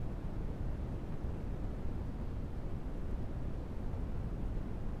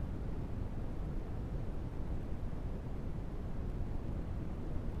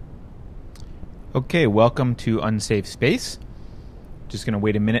Okay, welcome to Unsafe Space. Just going to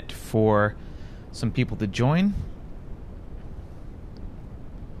wait a minute for some people to join.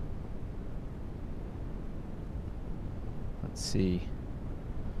 Let's see.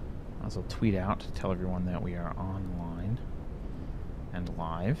 I'll also tweet out to tell everyone that we are online and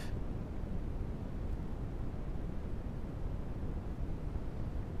live.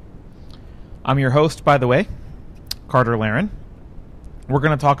 I'm your host, by the way, Carter Laren. We're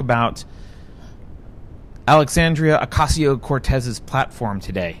going to talk about Alexandria Ocasio-Cortez's platform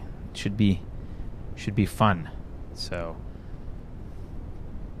today. Should be fun. So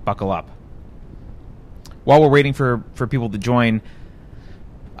buckle up. While we're waiting for people to join,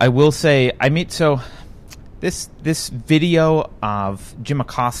 I will say this video of Jim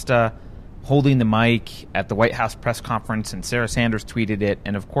Acosta holding the mic at the White House press conference, and Sarah Sanders tweeted it,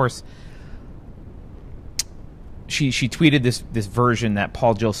 and of course she tweeted this version that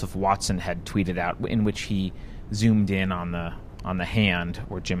Paul Joseph Watson had tweeted out, in which he zoomed in on the hand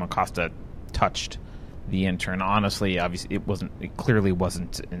where Jim Acosta touched the intern. Honestly, obviously, it clearly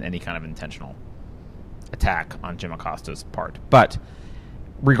wasn't any kind of intentional attack on Jim Acosta's part. But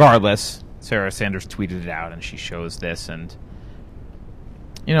regardless, Sarah Sanders tweeted it out, and she shows this, and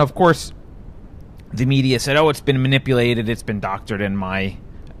of course, the media said, "Oh, it's been manipulated, it's been doctored," and my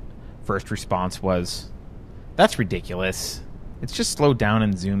first response was, that's ridiculous. It's just slowed down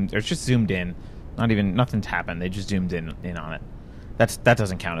and zoomed, or it's just zoomed in. Nothing's happened. They just zoomed in on it. That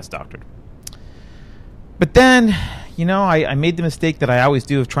doesn't count as doctored. But then, I made the mistake that I always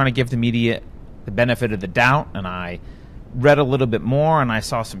do of trying to give the media the benefit of the doubt, and I read a little bit more, and I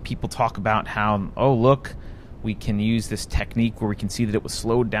saw some people talk about how, oh, look, we can use this technique where we can see that it was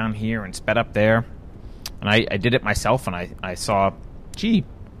slowed down here and sped up there. And I did it myself, and I saw,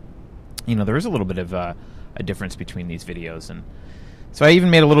 there is a little bit of a difference between these videos, and so I even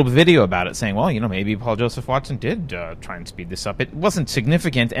made a little video about it, saying, well, maybe Paul Joseph Watson did try and speed this up. It wasn't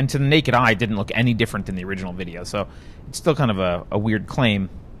significant, and to the naked eye, it didn't look any different than the original video, so it's still kind of a weird claim.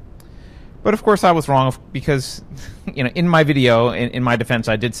 But of course I was wrong, because in my video, in my defense,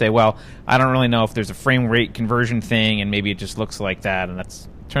 I did say, well, I don't really know if there's a frame rate conversion thing, and maybe it just looks like that, and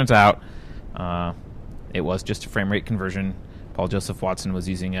turns out it was just a frame rate conversion. Paul Joseph Watson was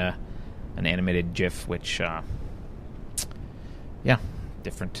using an animated GIF, which,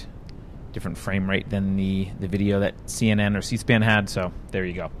 different frame rate than the video that CNN or C-SPAN had, so there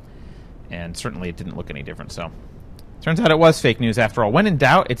you go. And certainly it didn't look any different, so turns out it was fake news after all. When in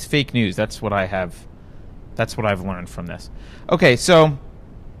doubt, it's fake news. That's what I've learned from this. Okay, so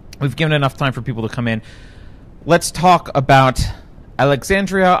we've given enough time for people to come in. Let's talk about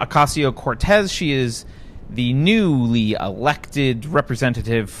Alexandria Ocasio-Cortez. She is the newly elected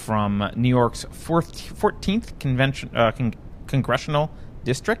representative from New York's 14th congressional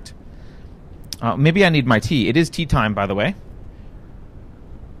district. Maybe I need my tea. It is tea time, by the way.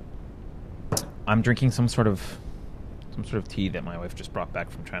 I'm drinking some sort of tea that my wife just brought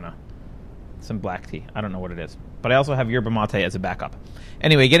back from China. Some black tea. I don't know what it is. But I also have yerba mate as a backup.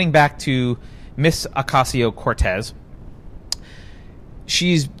 Anyway, getting back to Miss Ocasio-Cortez.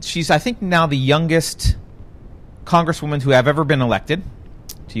 She's I think now the youngest congresswoman to have ever been elected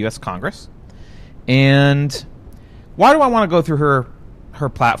to U.S. Congress. And why do I want to go through her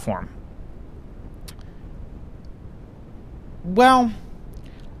platform? Well,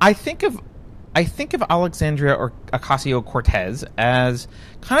 I think of Alexandria or Ocasio-Cortez as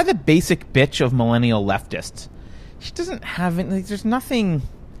kind of the basic bitch of millennial leftists. She doesn't have any, there's nothing.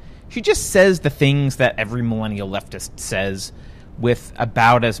 She just says the things that every millennial leftist says, with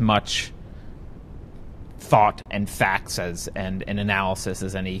about as much thought and facts and analysis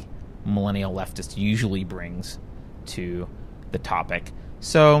as any millennial leftist usually brings to the topic.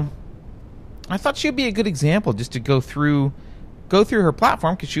 So I thought she'd be a good example just to go through her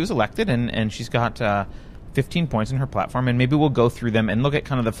platform, because she was elected and she's got 15 points in her platform, and maybe we'll go through them and look at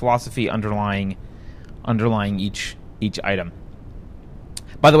kind of the philosophy underlying each item.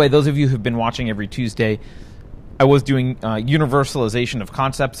 By the way, those of you who've been watching every Tuesday, I was doing universalization of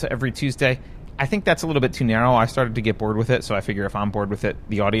concepts every Tuesday. I think that's a little bit too narrow. I started to get bored with it, so I figure if I'm bored with it,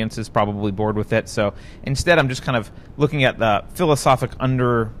 the audience is probably bored with it. So instead, I'm just kind of looking at the philosophic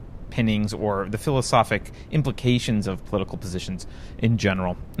underpinnings or the philosophic implications of political positions in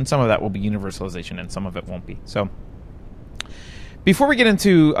general. And some of that will be universalization and some of it won't be. So before we get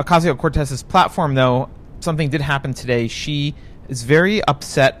into Ocasio-Cortez's platform, though, something did happen today. She is very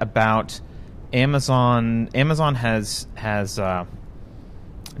upset about Amazon. Amazon has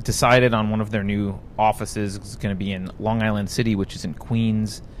decided on one of their new offices. It's going to be in Long Island City, which is in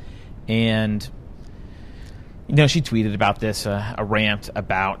Queens. And she tweeted about this, a rant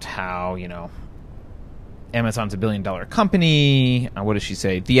about how, Amazon's a billion-dollar company. What does she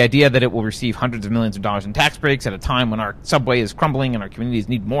say? The idea that it will receive hundreds of millions of dollars in tax breaks at a time when our subway is crumbling and our communities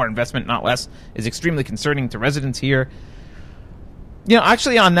need more investment, not less, is extremely concerning to residents here.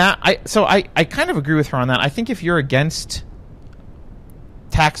 Actually on that, I kind of agree with her on that. I think if you're against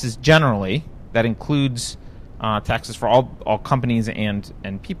taxes generally, that includes taxes for all companies and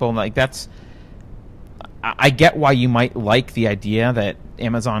people, like that's... I get why you might like the idea that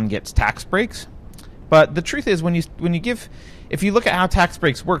Amazon gets tax breaks, but the truth is if you look at how tax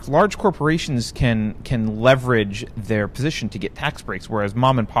breaks work, large corporations can leverage their position to get tax breaks, whereas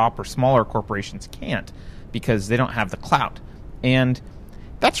mom and pop or smaller corporations can't because they don't have the clout. And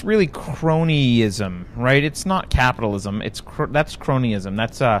that's really cronyism, right? It's not capitalism. That's cronyism.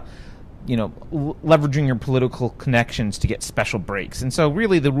 That's leveraging your political connections to get special breaks. And so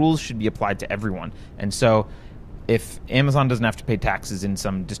really the rules should be applied to everyone. And so if Amazon doesn't have to pay taxes in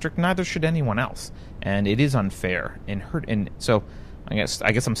some district, neither should anyone else. And it is unfair and so I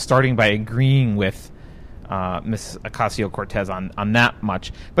guess I'm starting by agreeing with Miss Ocasio-Cortez on that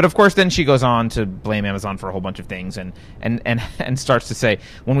much. But of course then she goes on to blame Amazon for a whole bunch of things and starts to say,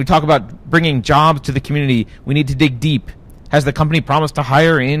 when we talk about bringing jobs to the community, we need to dig deep. Has the company promised to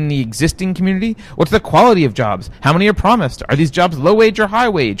hire in the existing community? What's the quality of jobs? How many are promised? Are these jobs low wage or high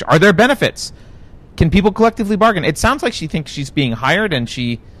wage? Are there benefits? Can people collectively bargain? It sounds like she thinks she's being hired and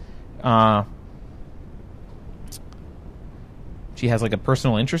she has like a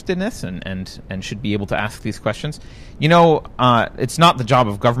personal interest in this and should be able to ask these questions. It's not the job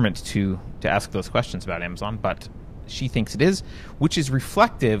of government to ask those questions about Amazon, but she thinks it is, which is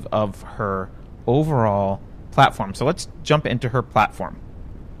reflective of her overall platform. So let's jump into her platform.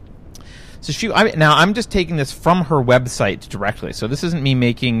 So now I'm just taking this from her website directly. So this isn't me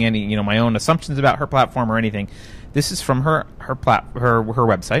making any my own assumptions about her platform or anything. This is from her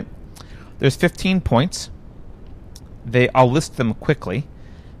website. There's 15 points. I'll list them quickly.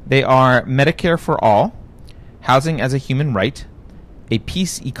 They are Medicare for all, housing as a human right, a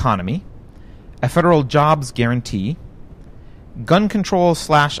peace economy, a federal jobs guarantee, gun control /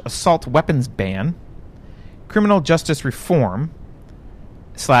 assault weapons ban, criminal justice reform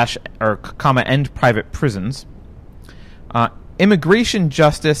end private prisons, immigration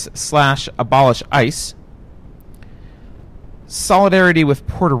justice / abolish ICE, solidarity with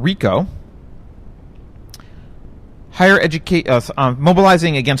Puerto Rico,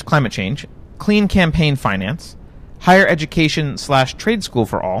 mobilizing against climate change, clean campaign finance, higher education / trade school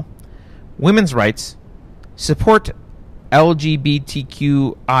for all, women's rights, support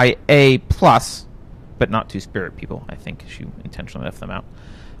LGBTQIA+, but not two-spirit people. I think she intentionally left them out.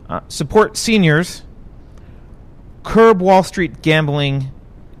 Support seniors, curb Wall Street gambling,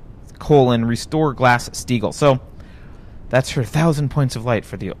 restore Glass-Steagall. So that's her 1,000 points of light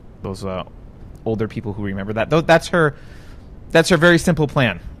for those older people who remember that. That's her very simple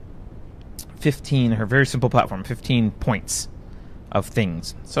plan. 15, her very simple platform, 15 points of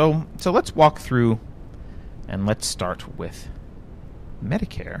things. So let's walk through and let's start with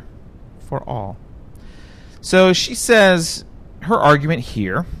Medicare for all. So she says her argument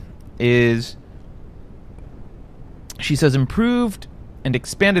here is, she says improved and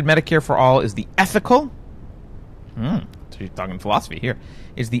expanded Medicare for all is the ethical, so she's talking philosophy here,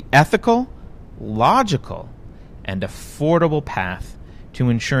 is the ethical, logical, and affordable path to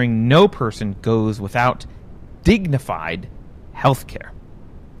ensuring no person goes without dignified health care.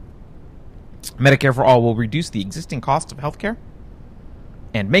 Medicare for all will reduce the existing cost of health care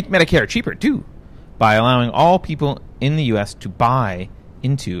and make Medicare cheaper too, by allowing all people in the U.S. to buy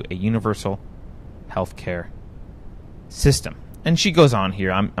into a universal health care system. And she goes on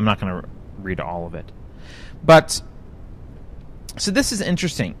here. I'm not going to read all of it. But, so this is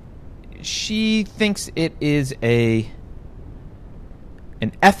interesting. She thinks it is an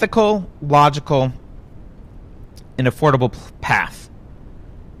ethical, logical, and affordable path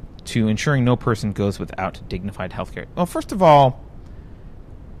to ensuring no person goes without dignified health care. Well, first of all,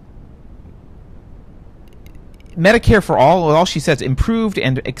 Medicare for all she says, improved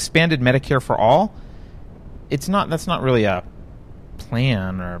and expanded Medicare for all. That's not really a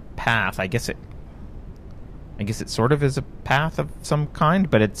plan or path. I guess it sort of is a path of some kind,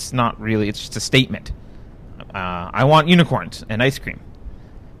 but it's not really. It's just a statement. I want unicorns and ice cream,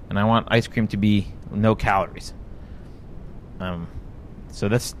 and I want ice cream to be no calories. So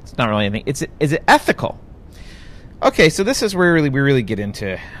it's not really anything. Is it ethical? Okay, so this is where we really get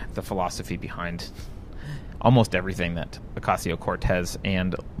into the philosophy behind almost everything that Ocasio-Cortez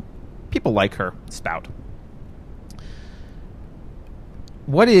and people like her spout.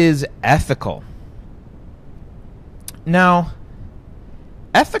 What is ethical? Now,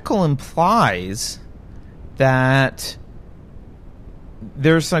 ethical implies that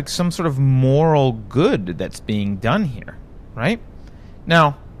there's like some sort of moral good that's being done here, right?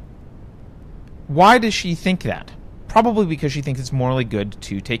 Now, why does she think that? Probably because she thinks it's morally good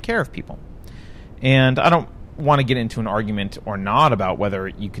to take care of people. And I don't want to get into an argument or not about whether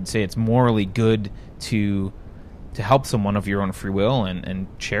you could say it's morally good to help someone of your own free will and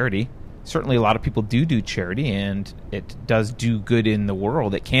charity. Certainly a lot of people do charity, and it does do good in the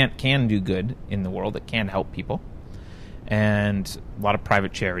world. It can do good in the world. It can help people. And a lot of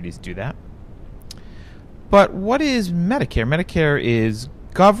private charities do that. But what is Medicare? Medicare is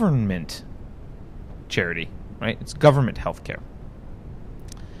government charity, right? It's government health care.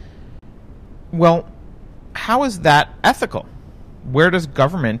 Well, how is that ethical? Where does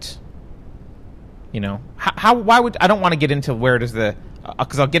government, why would, I don't want to get into where does the,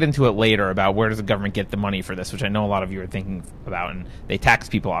 because I'll get into it later about where does the government get the money for this, which I know a lot of you are thinking about, and they tax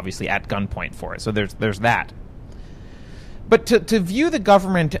people, obviously, at gunpoint for it. So there's that. But to view the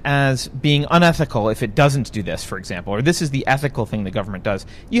government as being unethical if it doesn't do this, for example, or this is the ethical thing the government does,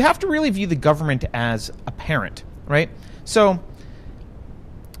 you have to really view the government as a parent, right? So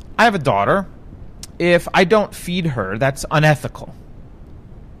I have a daughter. If I don't feed her, that's unethical,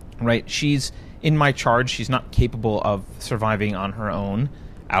 right? She's in my charge. She's not capable of surviving on her own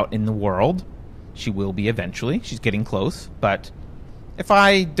out in the world. She will be eventually. She's getting close, but if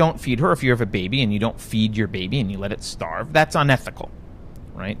I don't feed her, if you have a baby and you don't feed your baby and you let it starve, that's unethical,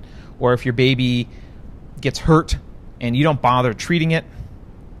 right? Or if your baby gets hurt and you don't bother treating it,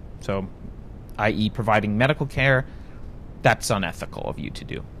 so i.e. providing medical care, that's unethical of you to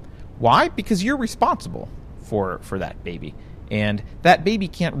do. Why? Because you're responsible for that baby. And that baby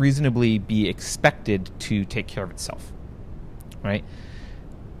can't reasonably be expected to take care of itself, right?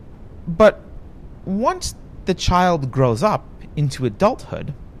 But once the child grows up into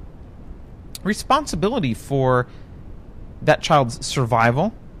adulthood, responsibility for that child's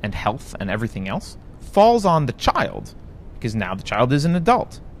survival and health and everything else falls on the child, because now the child is an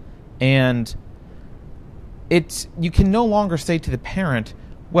adult. And you can no longer say to the parent,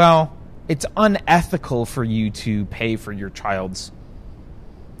 well, it's unethical for you to pay for your child's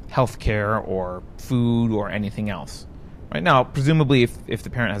health care or food or anything else. Right now, presumably, if the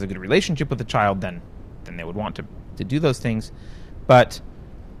parent has a good relationship with the child, then they would want to do those things. But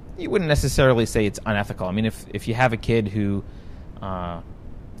you wouldn't necessarily say it's unethical. I mean, if you have a kid who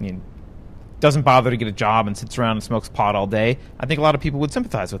doesn't bother to get a job and sits around and smokes pot all day, I think a lot of people would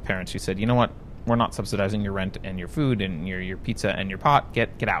sympathize with parents who said, you know what, we're not subsidizing your rent and your food and your pizza and your pot.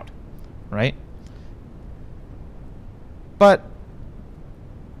 Get out. Right? But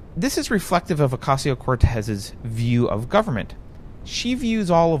this is reflective of Ocasio-Cortez's view of government. She views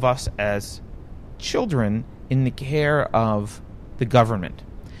all of us as children in the care of the government.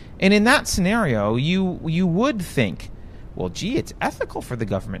 And in that scenario, you would think, well, gee, it's ethical for the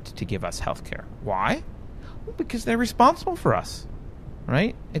government to give us health care. Why? Well, because they're responsible for us.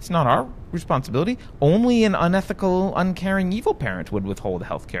 Right? It's not our responsibility. Only an unethical, uncaring, evil parent would withhold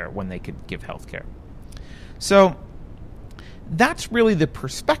health care when they could give health care. So that's really the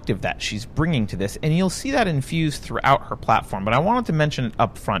perspective that she's bringing to this, and you'll see that infused throughout her platform. But I wanted to mention it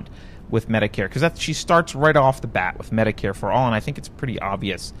up front with Medicare, because she starts right off the bat with Medicare for all, and I think it's pretty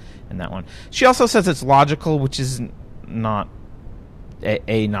obvious in that one. She also says it's logical, which is not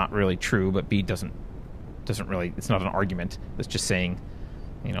not really true, but B doesn't really, it's not an argument. It's just saying,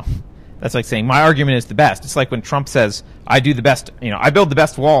 that's like saying my argument is the best. It's like when Trump says I do the best, I build the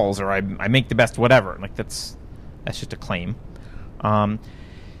best walls, or I make the best whatever. Like that's just a claim. And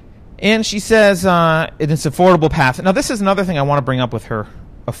she says it's affordable path. Now this is another thing I want to bring up with her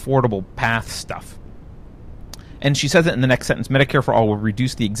affordable path stuff. And she says it in the next sentence: Medicare for all will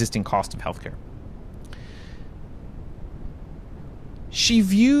reduce the existing cost of healthcare. She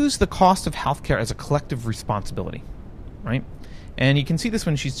views the cost of healthcare as a collective responsibility, right? And you can see this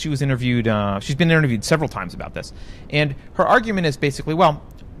when she was interviewed. She's been interviewed several times about this. And her argument is basically, well,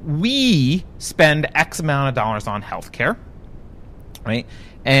 we spend X amount of dollars on healthcare, right?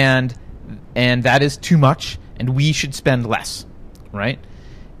 And that is too much, and we should spend less, right?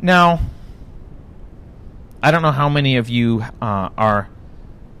 Now, I don't know how many of you are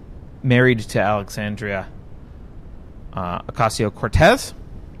married to Alexandria Ocasio-Cortez.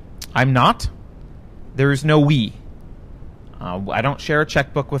 I'm not. There is no we. I don't share a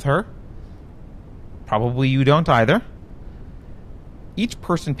checkbook with her. Probably you don't either. Each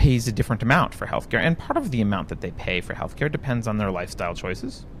person pays a different amount for healthcare, and part of the amount that they pay for healthcare depends on their lifestyle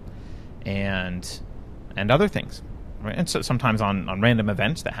choices and other things, right? And so sometimes on random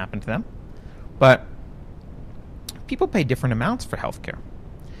events that happen to them. But people pay different amounts for healthcare.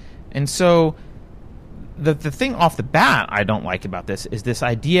 And so the thing off the bat I don't like about this is this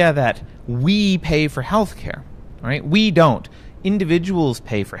idea that we pay for healthcare, right? We don't. Individuals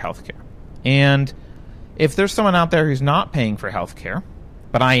pay for healthcare. And if there's someone out there who's not paying for healthcare,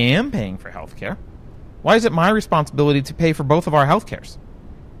 but I am paying for healthcare, why is it my responsibility to pay for both of our healthcares,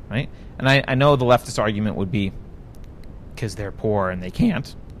 right? And I know the leftist argument would be because they're poor and they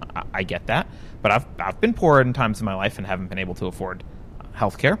can't. I get that. But I've been poor in times in my life and haven't been able to afford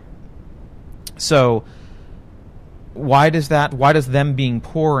healthcare. So why does them being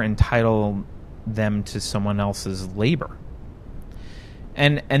poor entitle them to someone else's labor?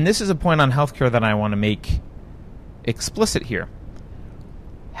 And this is a point on healthcare that I want to make explicit here.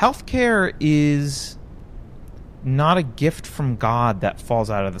 Healthcare is not a gift from God that falls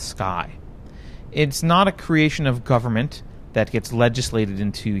out of the sky. It's not a creation of government that gets legislated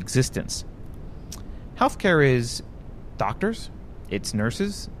into existence. Healthcare is doctors, it's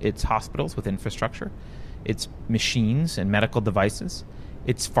nurses, it's hospitals with infrastructure, it's machines and medical devices,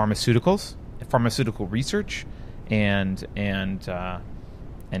 it's pharmaceuticals, pharmaceutical research, and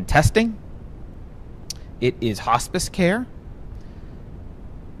testing. It is hospice care.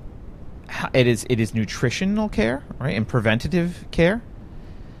 It is nutritional care, right, and preventative care.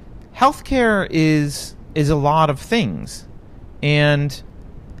 Healthcare is a lot of things, and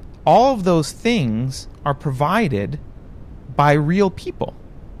all of those things are provided by real people.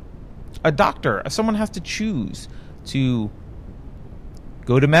 A doctor, someone has to choose to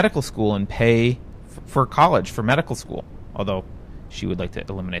go to medical school and pay for college, for medical school, although she would like to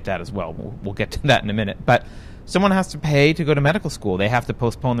eliminate that as well. We'll get to that in a minute. But someone has to pay to go to medical school. They have to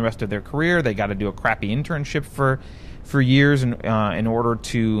postpone the rest of their career. They got to do a crappy internship for years in order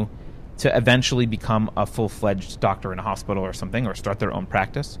to eventually become a full-fledged doctor in a hospital or something, or start their own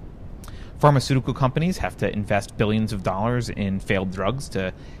practice. Pharmaceutical companies have to invest billions of dollars in failed drugs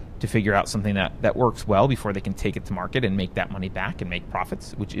to figure out something that works well before they can take it to market and make that money back and make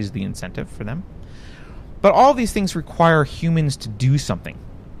profits, which is the incentive for them. But all these things require humans to do something.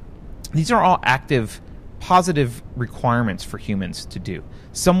 These are all active, positive requirements for humans to do.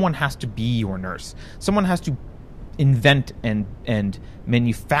 Someone has to be your nurse. Someone has to invent and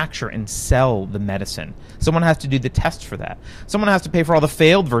manufacture and sell the medicine. Someone has to do the test for that. Someone has to pay for all the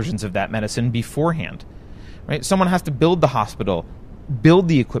failed versions of that medicine beforehand, right? Someone has to build the hospital, build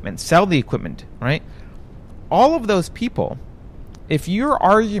the equipment, sell the equipment, right? All of those people, if your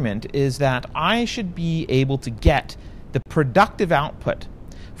argument is that I should be able to get the productive output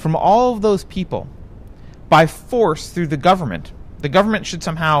from all of those people by force through the government should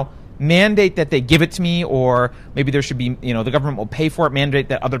somehow mandate that they give it to me, or maybe there should be, the government will pay for it, mandate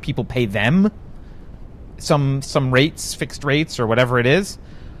that other people pay them some rates, fixed rates, or whatever it is.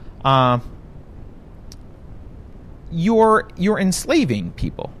 You're enslaving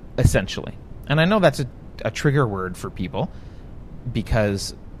people, essentially. And I know that's a trigger word for people,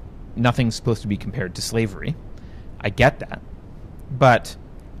 because nothing's supposed to be compared to slavery. I get that. But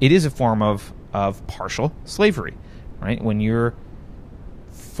it is a form of partial slavery, right? When you're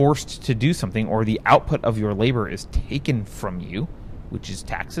forced to do something, or the output of your labor is taken from you, which is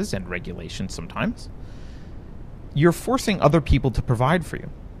taxes and regulations sometimes, you're forcing other people to provide for you.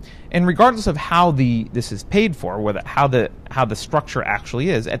 And regardless of how this is paid for, how the structure actually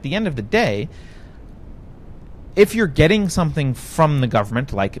is, at the end of the day, if you're getting something from the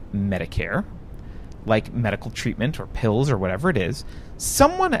government, like Medicare, like medical treatment or pills or whatever it is,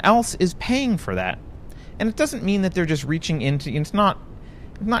 someone else is paying for that. And it doesn't mean that they're just reaching into, it's not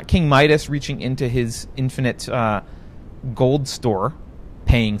King Midas reaching into his infinite gold store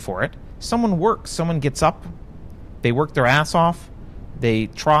paying for it. Someone works, someone gets up, they work their ass off, they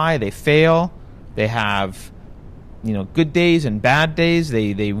try, they fail, they have good days and bad days,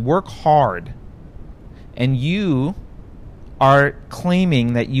 they work hard. And you are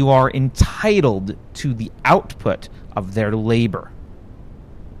claiming that you are entitled to the output of their labor.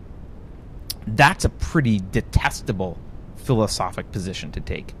 That's a pretty detestable philosophic position to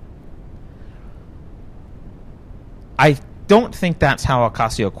take. I don't think that's how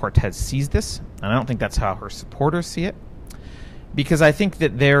Ocasio-Cortez sees this, and I don't think that's how her supporters see it, because I think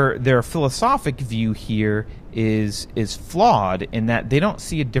that their philosophic view here is flawed in that they don't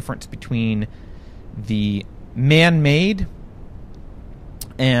see a difference between the man-made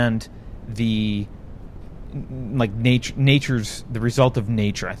and the nature's the result of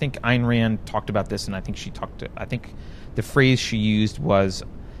nature. I think Ayn Rand talked about this, and I think the phrase she used was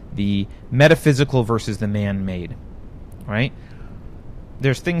the metaphysical versus the man-made. Right?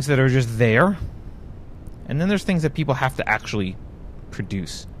 There's things that are just there, and then there's things that people have to actually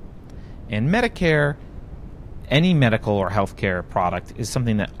produce. And Medicare, any medical or healthcare product, is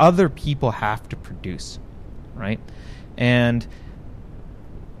something that other people have to produce. right? And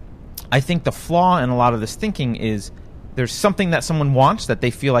I think the flaw in a lot of this thinking is there's something that someone wants that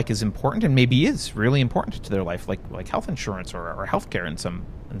they feel like is important and maybe is really important to their life, like health insurance or healthcare in some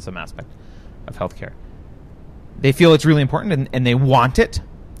aspect of healthcare. They feel it's really important and they want it,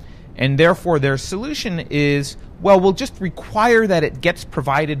 and therefore their solution is, well, we'll just require that it gets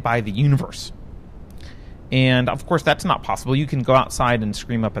provided by the universe. And of course that's not possible. You can go outside and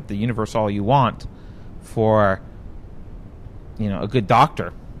scream up at the universe all you want for, a good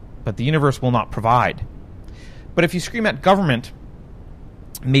doctor, but the universe will not provide. But if you scream at government,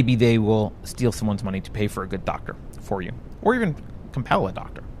 maybe they will steal someone's money to pay for a good doctor for you, or even compel a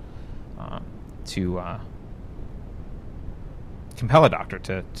doctor to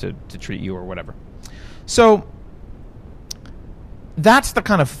treat you or whatever. So that's the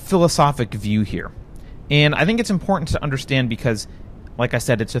kind of philosophic view here. And I think it's important to understand because, like I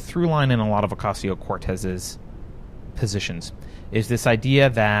said, it's a through line in a lot of Ocasio-Cortez's positions, is this idea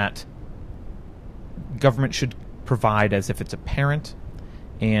that government should provide as if it's a parent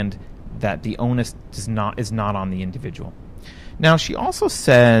and that the onus is not on the individual. Now, she also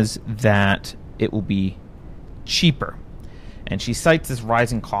says that it will be cheaper. And she cites this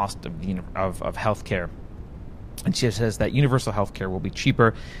rising cost of healthcare. And she says that universal healthcare will be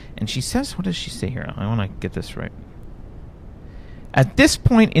cheaper. And she says, what does she say here? I want to get this right. At this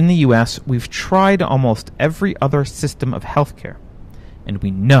point in the U.S., we've tried almost every other system of healthcare, and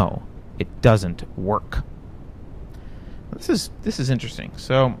we know it doesn't work. This is interesting.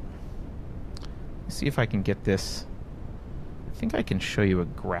 So, let's see if I can get this. I think I can show you a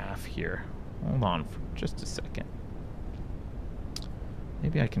graph here. Hold on for just a second.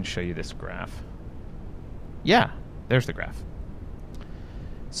 Maybe I can show you this graph. Yeah, there's the graph.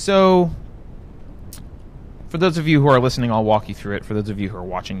 So, for those of you who are listening, I'll walk you through it. For those of you who are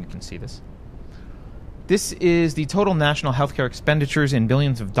watching, you can see this. This is the total national healthcare expenditures in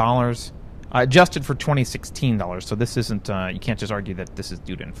billions of dollars, adjusted for 2016 dollars. So this isn't, you can't just argue that this is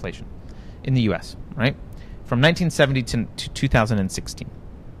due to inflation in the U.S., right? From 1970 to 2016.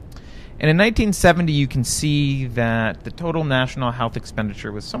 And in 1970, you can see that the total national health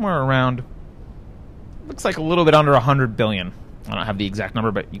expenditure was somewhere around, looks like a little bit under $100 billion. I don't have the exact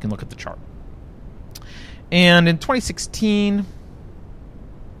number, but you can look at the chart. And in 2016,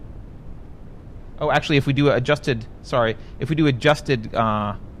 if we do adjusted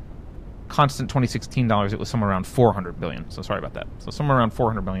constant 2016 dollars, it was somewhere around $400 billion. So sorry about that. So somewhere around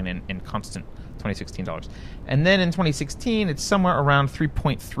 $400 billion in constant 2016 dollars. And then in 2016, it's somewhere around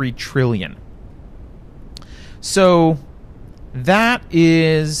 3.3 trillion. So that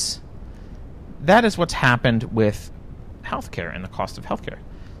is what's happened with healthcare and the cost of healthcare.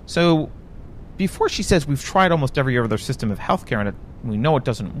 So before she says we've tried almost every other system of healthcare and we know it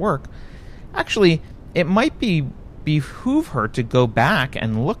doesn't work, actually, it might behoove her to go back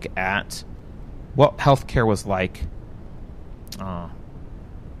and look at what healthcare was like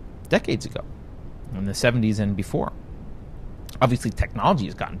decades ago, in the 70s and before. Obviously, technology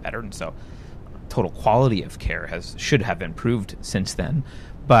has gotten better, and so total quality of care should have improved since then.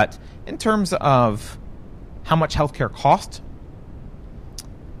 But in terms of how much healthcare cost,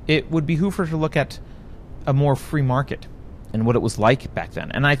 it would behoove her to look at a more free market and what it was like back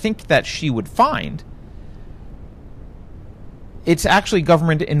then. And I think that she would find it's actually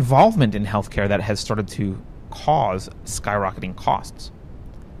government involvement in healthcare that has started to cause skyrocketing costs.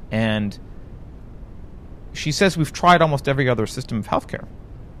 And she says we've tried almost every other system of healthcare.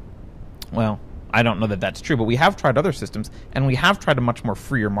 Well, I don't know that that's true, but we have tried other systems, and we have tried a much more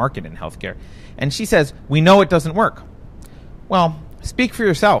freer market in healthcare. And she says, we know it doesn't work. Well, speak for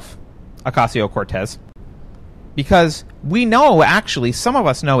yourself, Ocasio-Cortez, because we know, actually, some of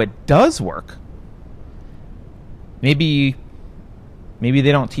us know it does work. Maybe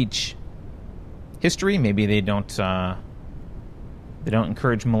they don't teach history. Maybe they don't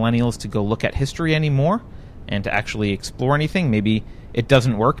encourage millennials to go look at history anymore and to actually explore anything. Maybe it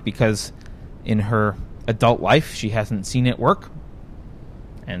doesn't work because in her adult life she hasn't seen it work,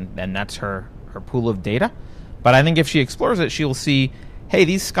 and that's her pool of data. But I think if she explores it, she'll see, hey,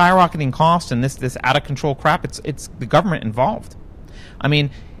 these skyrocketing costs and this out of control crap, it's the government involved. I mean,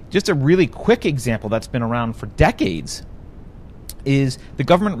 just a really quick example that's been around for decades is the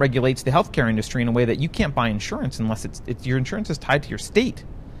government regulates the healthcare industry in a way that you can't buy insurance unless it's your insurance is tied to your state.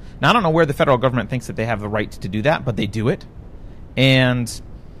 Now, I don't know where the federal government thinks that they have the right to do that, but they do it. And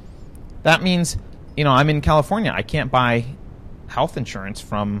that means, I'm in California. I can't buy health insurance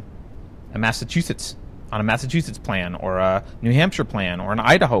from on a Massachusetts plan, or a New Hampshire plan, or an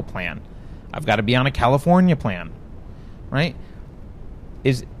Idaho plan. I've got to be on a California plan, right?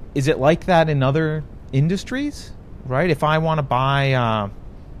 Is it like that in other industries, right? If I want to buy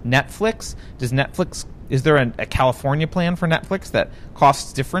Netflix, is there a California plan for Netflix that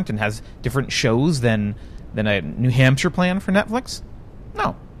costs different and has different shows than a New Hampshire plan for Netflix?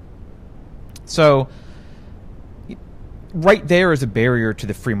 No. So right there is a barrier to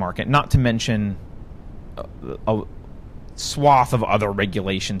the free market, not to mention a swath of other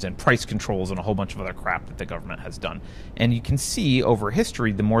regulations and price controls and a whole bunch of other crap that the government has done. And you can see over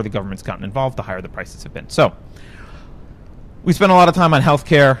history, the more the government's gotten involved, the higher the prices have been. So we spent a lot of time on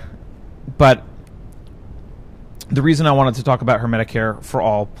healthcare, but the reason I wanted to talk about her Medicare for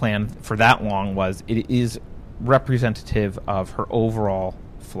All plan for that long was it is representative of her overall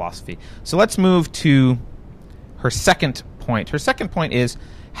philosophy. So let's move to her second point. Her second point is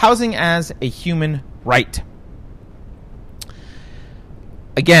housing as a human right.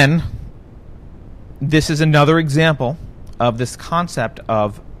 Again, this is another example of this concept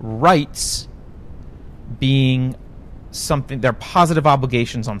of rights being something, they're positive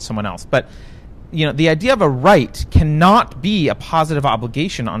obligations on someone else. But, you know, the idea of a right cannot be a positive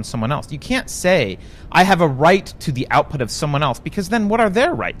obligation on someone else. You can't say, I have a right to the output of someone else, because then what are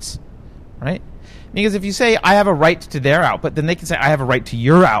their rights, right? Because if you say, I have a right to their output, then they can say, I have a right to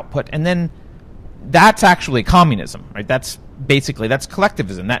your output, and then that's actually communism, right? That's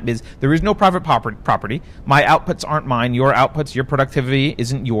collectivism. That is, there is no private property. My outputs aren't mine. Your outputs, your productivity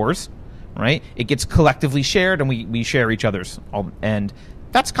isn't yours, right? It gets collectively shared, and we share each other's. And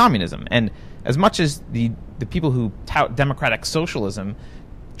that's communism. And as much as the people who tout democratic socialism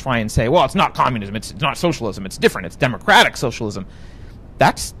try and say, well, it's not communism, it's not socialism, it's different, it's democratic socialism.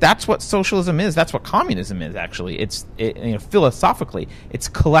 That's what socialism is. That's what communism is, actually. It's philosophically, it's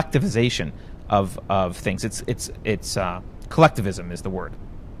collectivization of things. It's collectivism is the word.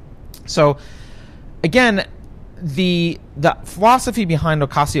 So, again, the philosophy behind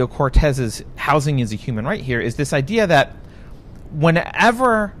Ocasio-Cortez's housing is a human right here is this idea that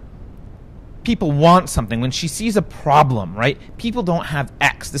whenever people want something, when she sees a problem, right, people don't have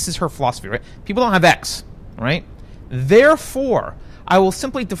X. This is her philosophy, right? People don't have X, right? Therefore, I will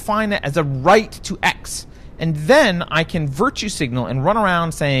simply define it as a right to X. And then I can virtue signal and run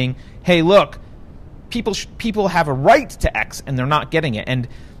around saying, hey, look, people have a right to X and they're not getting it. And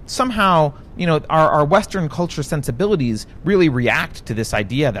somehow, our Western culture sensibilities really react to this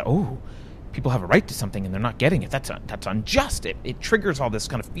idea that, oh, people have a right to something and they're not getting it. That's unjust. It triggers all this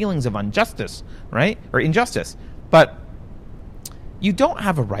kind of feelings of injustice, right? Or injustice. But you don't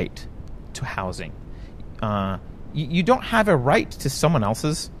have a right to housing. You don't have a right to someone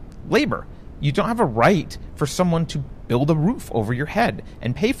else's labor. You don't have a right for someone to build a roof over your head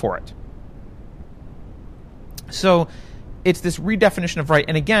and pay for it. So it's this redefinition of right.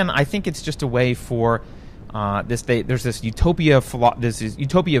 And again, I think it's just a way for there's this utopia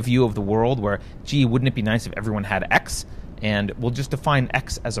view of the world where, gee, wouldn't it be nice if everyone had X? And we'll just define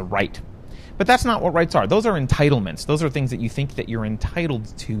X as a right. But that's not what rights are. Those are entitlements. Those are things that you think that you're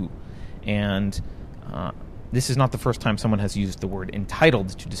entitled to. And this is not the first time someone has used the word entitled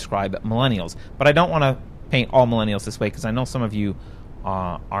to describe millennials. But I don't want to paint all millennials this way, because I know some of you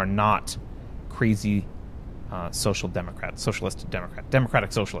are not crazy democratic socialists.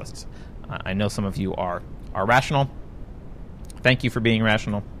 I know some of you are rational. Thank you for being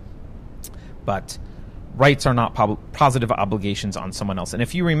rational. But rights are not positive obligations on someone else. And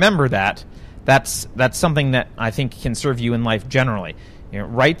if you remember that, that's something that I think can serve you in life generally.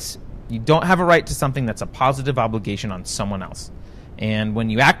 Rights, you don't have a right to something that's a positive obligation on someone else. And when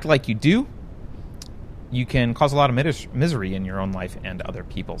you act like you do, you can cause a lot of misery in your own life and other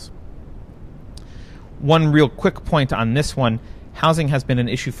people's. One real quick point on this one. Housing has been an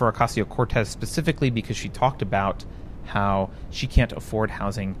issue for Ocasio-Cortez specifically because she talked about how she can't afford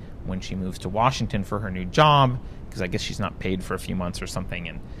housing when she moves to Washington for her new job, because I guess she's not paid for a few months or something,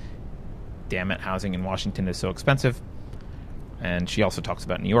 and damn it, housing in Washington is so expensive. And she also talks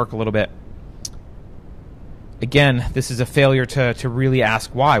about New York a little bit. Again, this is a failure to really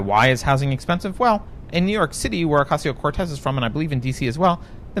ask why. Why is housing expensive? Well, in New York City, where Ocasio-Cortez is from, and I believe in D.C. as well,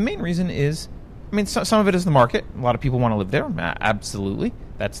 the main reason is, some of it is the market. A lot of people want to live there. Absolutely.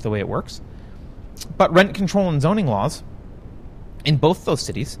 That's the way it works. But rent control and zoning laws in both those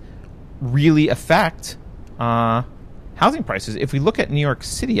cities really affect housing prices. If we look at New York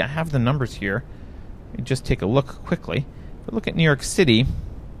City, I have the numbers here. Let me just take a look quickly. If we look at New York City,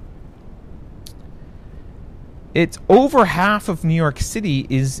 it's over half of New York City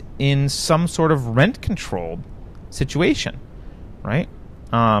is in some sort of rent-controlled situation, right?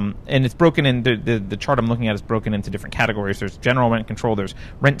 And it's broken in, the chart I'm looking at is broken into different categories. There's general rent control, there's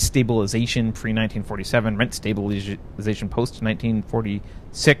rent stabilization pre-1947, rent stabilization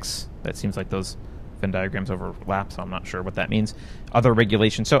post-1946. That seems like those Venn diagrams overlap, so I'm not sure what that means. Other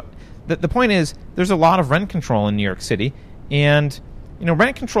regulations. So the point is, there's a lot of rent control in New York City, and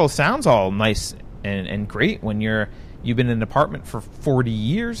rent control sounds all nice and great when you've been in an apartment for 40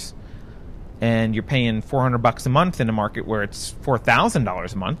 years, and you're paying $400 a month in a market where it's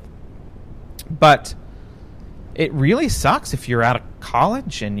 $4,000 a month. But it really sucks if you're out of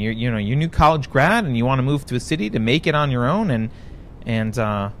college and you're new college grad and you want to move to a city to make it on your own,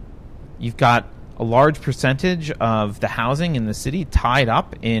 and you've got a large percentage of the housing in the city tied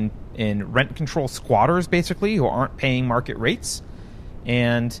up in rent control squatters, basically, who aren't paying market rates,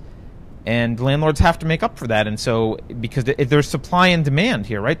 and landlords have to make up for that. And so, because there's supply and demand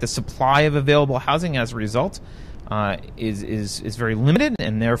here, right? The supply of available housing as a result is very limited,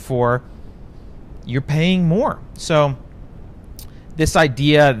 and therefore you're paying more. So this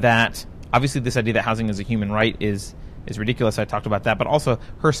idea that housing is a human right is ridiculous. I talked about that, but also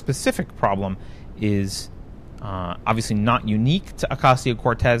her specific problem is obviously not unique to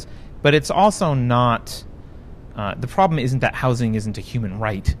Ocasio-Cortez, but it's also not. The problem isn't that housing isn't a human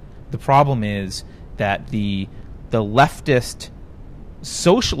right. The problem is that the leftist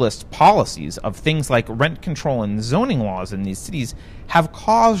socialist policies of things like rent control and zoning laws in these cities have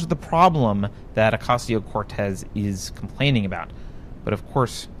caused the problem that Ocasio-Cortez is complaining about. But of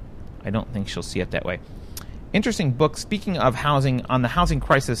course, I don't think she'll see it that way. Interesting book, speaking of housing, on the housing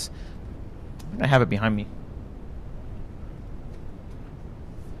crisis. I have it behind me.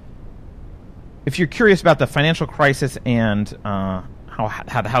 If you're curious about the financial crisis and how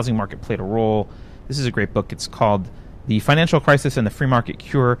the housing market played a role, this is a great book. It's called The Financial Crisis and the Free Market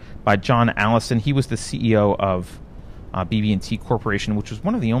Cure by John Allison. He was the CEO of BB&T Corporation, which was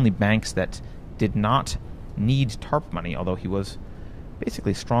one of the only banks that did not need TARP money, although he was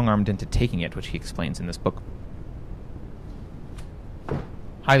basically strong-armed into taking it, which he explains in this book.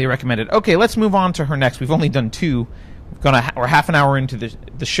 Highly recommended. Okay, let's move on to her next. We've only done two. We're half an hour into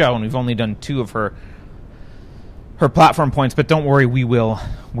the show, and we've only done two of her platform points, but don't worry, we will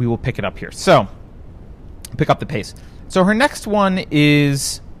pick it up here. So, pick up the pace. So her next platform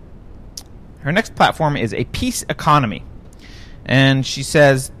is a peace economy. And she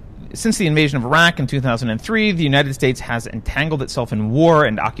says, since the invasion of Iraq in 2003, the United States has entangled itself in war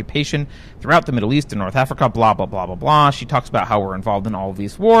and occupation throughout the Middle East and North Africa, blah, blah, blah, blah, blah. She talks about how we're involved in all of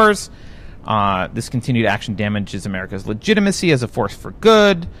these wars. This continued action damages America's legitimacy as a force for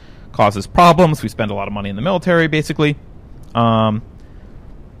good, causes problems. We spend a lot of money in the military, basically.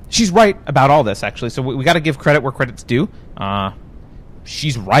 She's right about all this, actually. So we got to give credit where credit's due.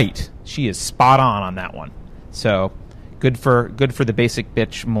 She's right. She is spot on that one. So good for the basic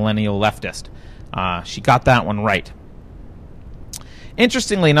bitch millennial leftist. She got that one right.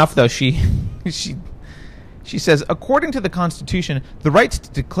 Interestingly enough, though, she says, according to the Constitution, the right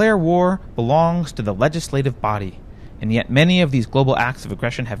to declare war belongs to the legislative body, and yet many of these global acts of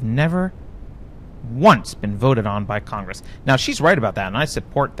aggression have never once been voted on by Congress. Now, she's right about that, and I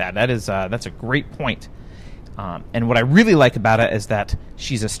support that. That's a great point. And what I really like about it is that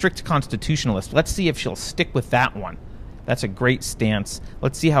she's a strict constitutionalist. Let's see if she'll stick with that one. That's a great stance.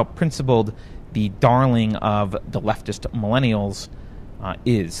 Let's see how principled the darling of the leftist millennials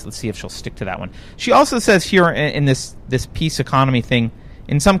is. Let's see if she'll stick to that one. She also says here in this peace economy thing,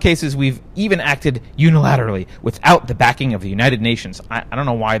 in some cases we've even acted unilaterally without the backing of the United Nations. I don't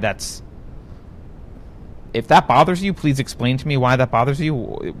know why that's... If that bothers you, please explain to me why that bothers you.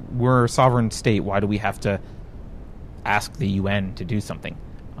 We're a sovereign state. Why do we have to ask the UN to do something?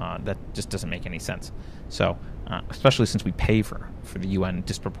 That just doesn't make any sense. So, especially since we pay for the UN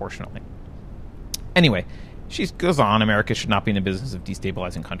disproportionately. Anyway, she goes on, America should not be in the business of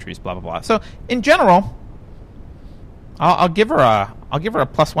destabilizing countries, blah, blah, blah. So, in general, I'll give her a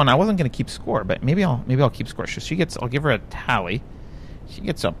 +1. I wasn't going to keep score, but maybe I'll keep score. I'll give her a tally. She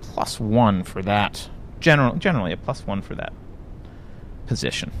gets a +1 for that. Generally a +1 for that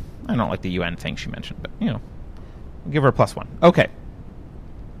position. I don't like the UN thing she mentioned, but I'll give her a +1. Okay.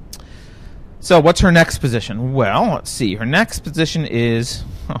 So what's her next position? Well, let's see. Her next position is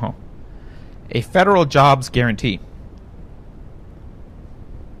a federal jobs guarantee.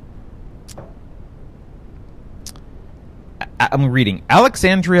 I'm reading.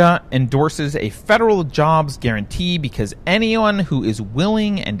 Alexandria endorses a federal jobs guarantee because anyone who is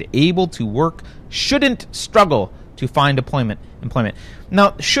willing and able to work shouldn't struggle to find employment.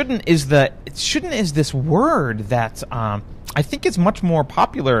 Now, shouldn't is this word that I think is much more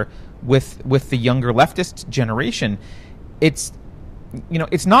popular with the younger leftist generation. It's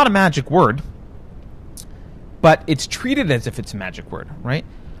not a magic word, but it's treated as if it's a magic word, right?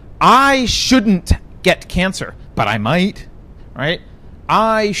 I shouldn't get cancer, but I might. Right?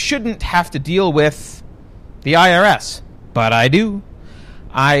 I shouldn't have to deal with the IRS, but I do.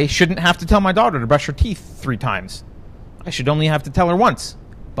 I shouldn't have to tell my daughter to brush her teeth 3 times. I should only have to tell her once,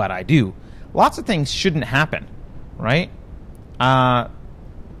 but I do. Lots of things shouldn't happen, right?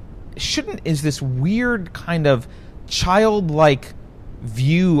 Shouldn't is this weird kind of childlike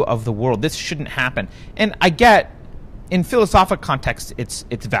view of the world. This shouldn't happen. And I get, in philosophical context, it's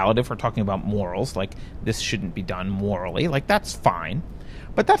valid if we're talking about morals, like this shouldn't be done morally, like that's fine.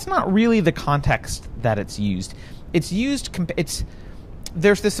 But that's not really the context that it's used. It's used,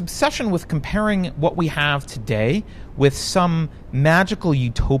 there's this obsession with comparing what we have today with some magical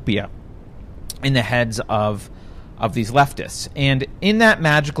utopia in the heads of these leftists. And in that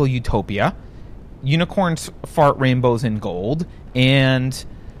magical utopia, unicorns fart rainbows in gold, and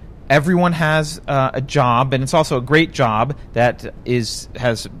everyone has a job, and it's also a great job that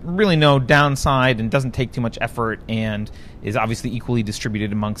has really no downside and doesn't take too much effort and is obviously equally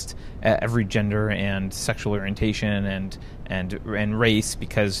distributed amongst every gender and sexual orientation and race,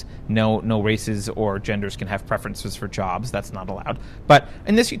 because no races or genders can have preferences for jobs. That's not allowed. But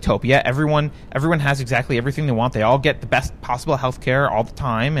in this utopia, everyone has exactly everything they want. They all get the best possible health care all the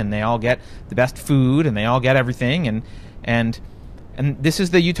time, and they all get the best food, and they all get everything, and this is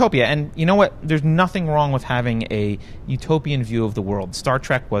the utopia. And you know what? There's nothing wrong with having a utopian view of the world. Star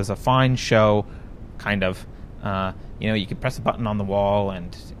Trek was a fine show, kind of. You could press a button on the wall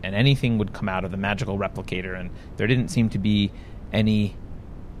and anything would come out of the magical replicator, and there didn't seem to be any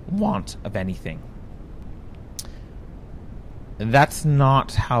want of anything. That's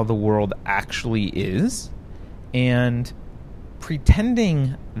not how the world actually is, and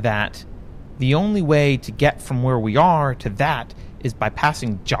pretending that the only way to get from where we are to that is by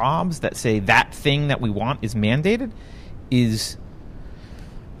passing jobs that say that thing that we want is mandated is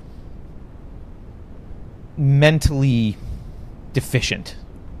mentally deficient,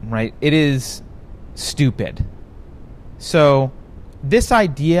 right? It is stupid. So this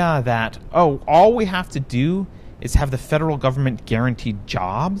idea that, all we have to do is have the federal government guaranteed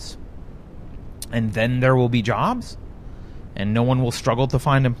jobs, and then there will be jobs, and no one will struggle to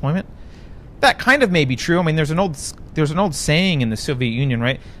find employment, that kind of may be true. I mean, there's an old saying in the Soviet Union,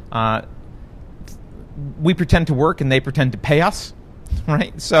 right? We pretend to work and they pretend to pay us,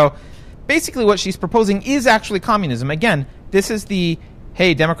 right? So basically what she's proposing is actually communism. Again, this is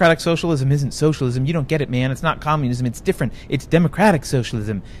hey, democratic socialism isn't socialism. You don't get it, man. It's not communism. It's different. It's democratic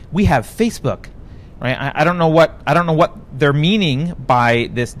socialism. We have Facebook, right? I don't know what they're meaning by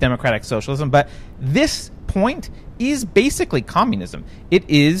this democratic socialism, but this point is basically communism. It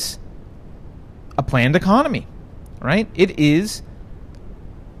is a planned economy, right? It is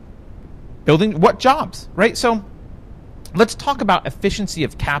building what jobs, right? So let's talk about efficiency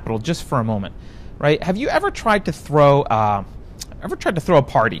of capital just for a moment, right? Have you ever tried to throw a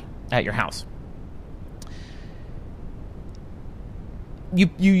party at your house? You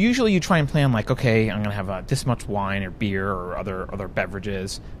usually try and plan like, okay, I'm going to have this much wine or beer or other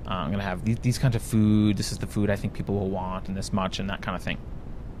beverages. I'm going to have these kinds of food. This is the food I think people will want, and this much, and that kind of thing.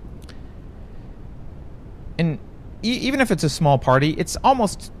 And even if it's a small party, it's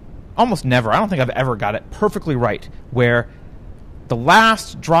almost never. I don't think I've ever got it perfectly right, where the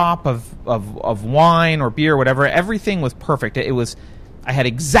last drop of wine or beer or whatever, everything was perfect. I had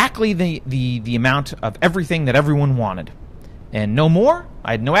exactly the amount of everything that everyone wanted. And no more.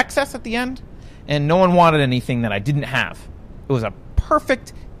 I had no excess at the end, and no one wanted anything that I didn't have. It was a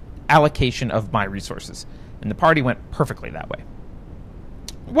perfect allocation of my resources, and the party went perfectly that way.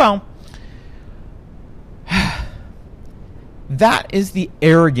 Well, that is the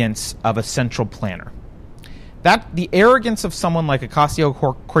arrogance of a central planner. The arrogance of someone like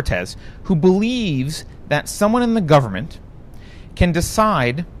Ocasio-Cortez, who believes that someone in the government can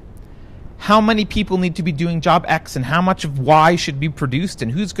decide how many people need to be doing job X and how much of Y should be produced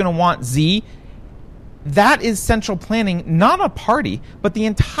and who's going to want Z. That is central planning, not a party, but the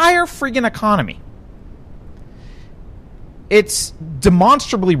entire friggin' economy. It's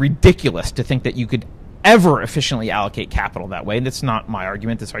demonstrably ridiculous to think that you could ever efficiently allocate capital that way. And that's not my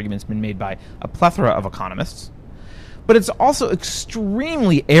argument. This argument's been made by a plethora of economists. But it's also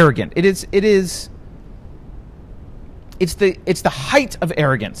extremely arrogant. It's the height of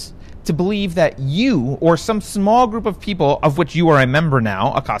arrogance to believe that you or some small group of people, of which you are a member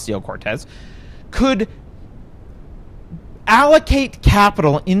now, Ocasio-Cortez, could allocate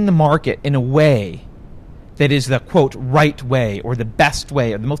capital in the market in a way that is the, quote, right way or the best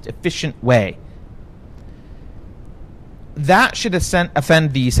way or the most efficient way. That should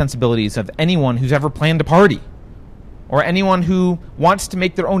offend the sensibilities of anyone who's ever planned a party or anyone who wants to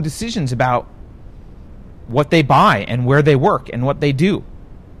make their own decisions about what they buy and where they work and what they do.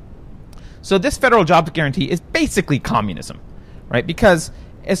 So this federal jobs guarantee is basically communism, right? Because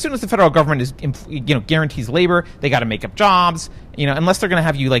as soon as the federal government guarantees labor, they got to make up jobs, unless they're going to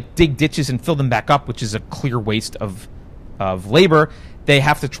have you like dig ditches and fill them back up, which is a clear waste of labor. They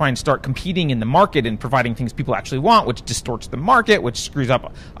have to try and start competing in the market and providing things people actually want, which distorts the market, which screws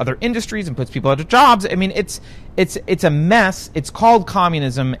up other industries and puts people out of jobs. I mean, it's a mess. It's called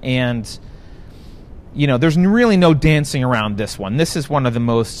communism, and there's really no dancing around this one. This is one of the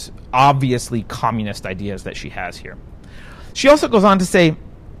most obviously communist ideas that she has here. She also goes on to say,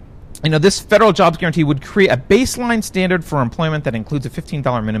 this federal jobs guarantee would create a baseline standard for employment that includes a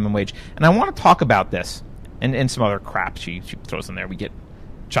 $15 minimum wage. And I want to talk about this and some other crap she throws in there. We get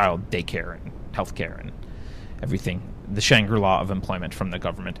child daycare and healthcare and everything, the Shangri-La of employment from the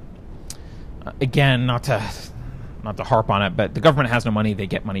government. Again, not to harp on it, but the government has no money. They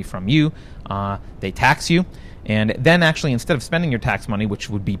get money from you. They tax you. And then actually, instead of spending your tax money, which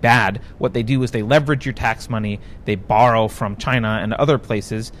would be bad, what they do is they leverage your tax money. They borrow from China and other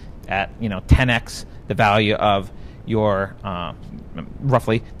places at 10x the value of your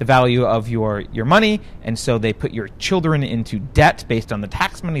roughly the value of your money, and so they put your children into debt based on the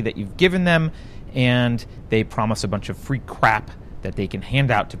tax money that you've given them, and they promise a bunch of free crap that they can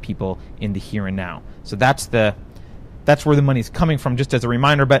hand out to people in the here and now. So that's where the money's coming from, just as a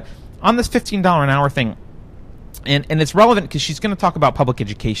reminder. But on this $15 an hour thing, and it's relevant because she's going to talk about public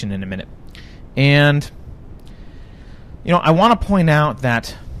education in a minute. And, I want to point out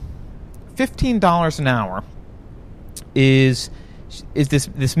that $15 an hour is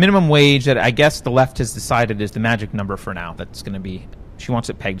this minimum wage that I guess the left has decided is the magic number for now. That's going to be, she wants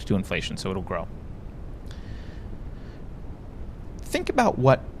it pegged to inflation, so it'll grow. Think about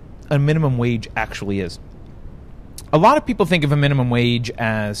what a minimum wage actually is. A lot of people think of a minimum wage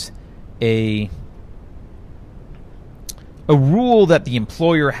as a rule that the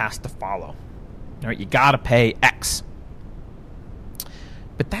employer has to follow. All right, you got to pay X.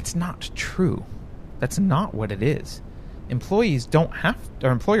 But that's not true. That's not what it is. Employers don't have to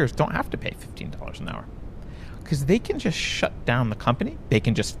pay $15 an hour because they can just shut down the company. They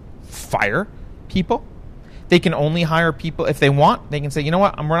can just fire people. They can only hire people if they want. They can say, you know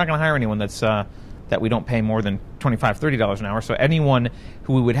what, we're not going to hire anyone that we don't pay more than $25, $30 an hour. So anyone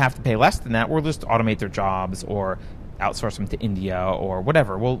who we would have to pay less than that, we'll just automate their jobs or outsource them to India or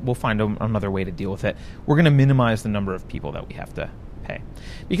whatever. We'll find another way to deal with it. We're going to minimize the number of people that we have to pay.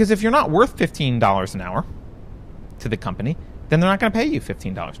 Because if you're not worth $15 an hour to the company, then they're not going to pay you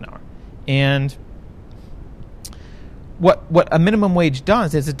 $15 an hour. And what a minimum wage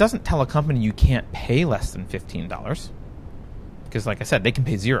does is it doesn't tell a company you can't pay less than $15. Because like I said, they can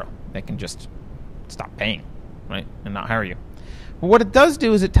pay zero. They can just stop paying, right, and not hire you. But what it does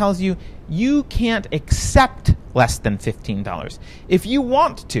do is it tells you you can't accept less than $15. If you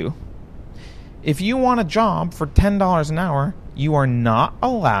want a job for $10 an hour, you are not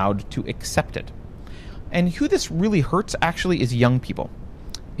allowed to accept it. And who this really hurts actually is young people.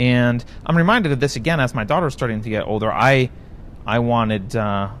 And I'm reminded of this again as my daughter's starting to get older. I wanted,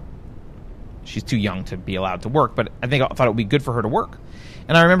 she's too young to be allowed to work, but I thought it would be good for her to work.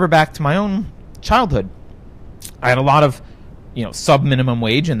 And I remember back to my own childhood, I had a lot of sub-minimum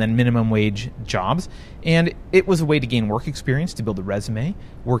wage and then minimum wage jobs. And it was a way to gain work experience, to build a resume,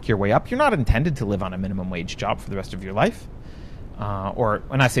 work your way up. You're not intended to live on a minimum wage job for the rest of your life. Or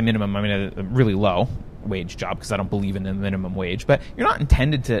when I say minimum, I mean a really low wage job because I don't believe in the minimum wage. But you're not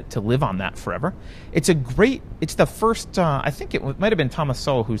intended to live on that forever. It's the first, I think it might have been Thomas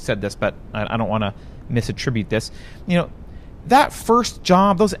Sowell who said this, but I don't want to misattribute this. That first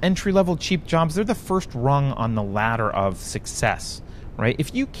job, those entry-level cheap jobs, they're the first rung on the ladder of success, right?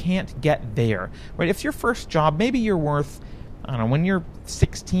 If you can't get there, right? If your first job, maybe you're worth, I don't know, when you're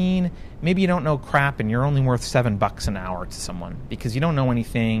 16, maybe you don't know crap and you're only worth $7 an hour to someone because you don't know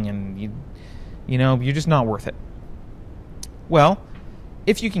anything and you're just not worth it. Well,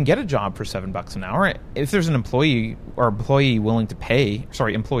 if you can get a job for $7 an hour, if there's an employer willing to pay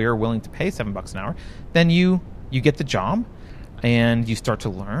 $7 an hour, then you get the job. And you start to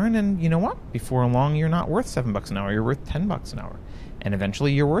learn, and you know what? Before long, you're not worth $7 an hour. You're worth $10 an hour, and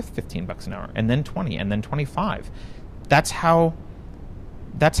eventually, you're worth $15 an hour, and then 20, and then 25. That's how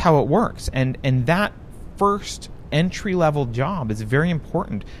it works. And that first entry-level job is very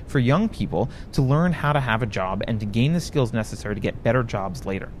important for young people to learn how to have a job and to gain the skills necessary to get better jobs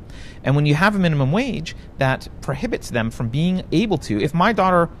later. And when you have a minimum wage, that prohibits them from being able to. If my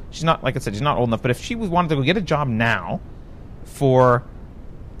daughter, she's not, like I said, she's not old enough, but if she wanted to go get a job now for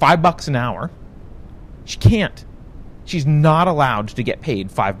 $5 an hour, she can't. She's not allowed to get paid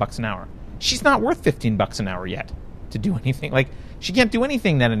 $5 an hour. she's not worth $15 an hour yet to do anything. Like, she can't do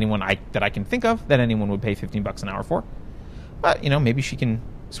anything that I can think of that anyone would pay $15 an hour for. But, maybe she can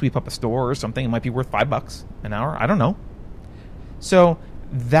sweep up a store or something. It might be worth $5 an hour. I don't know. So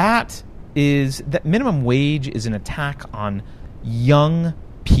that minimum wage is an attack on young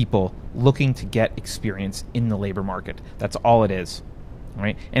people looking to get experience in the labor market. That's all it is,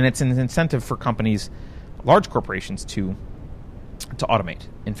 right? And it's an incentive for companies, large corporations, to automate.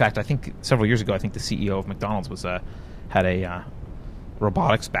 In fact, I think several years ago, the CEO of McDonald's had a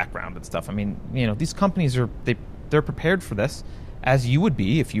robotics background and stuff. I mean, these companies they're prepared for this, as you would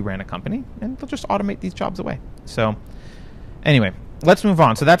be if you ran a company, and they'll just automate these jobs away. So, anyway, let's move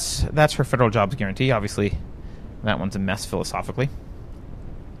on. So that's her federal jobs guarantee. Obviously, that one's a mess philosophically.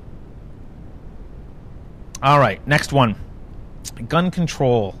 All right, next one. Gun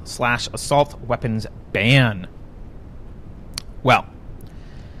control / assault weapons ban. Well,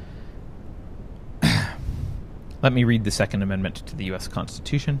 let me read the Second Amendment to the U.S.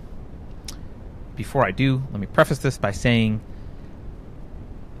 Constitution. Before I do, let me preface this by saying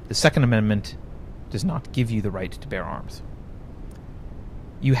the Second Amendment does not give you the right to bear arms.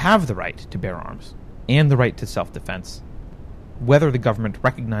 You have the right to bear arms and the right to self-defense, whether the government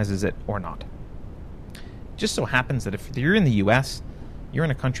recognizes it or not. It just so happens that if you're in the U.S., you're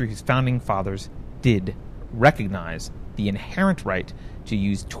in a country whose founding fathers did recognize the inherent right to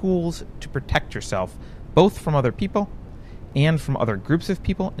use tools to protect yourself, both from other people and from other groups of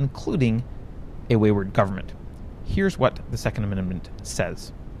people, including a wayward government. Here's what the Second Amendment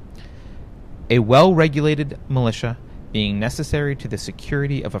says. A well-regulated militia being necessary to the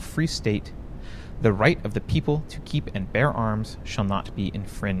security of a free state, the right of the people to keep and bear arms shall not be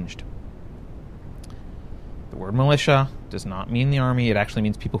infringed. The word militia does not mean the army. It actually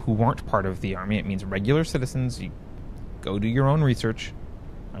means people who weren't part of the army. It means regular citizens. You go do your own research.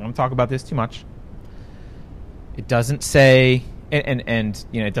 I don't want to talk about this too much. It doesn't say, and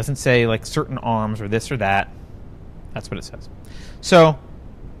it doesn't say like certain arms or this or that. That's what it says. So,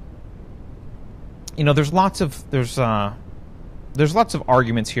 there's lots of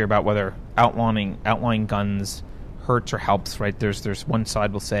arguments here about whether outlawing guns hurts or helps. Right? There's one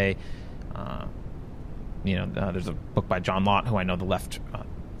side will say, there's a book by John Lott, who I know the left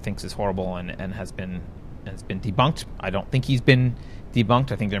thinks is horrible and has been debunked. I don't think he's been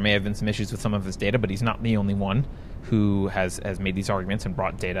debunked. I think there may have been some issues with some of his data, but he's not the only one who has made these arguments and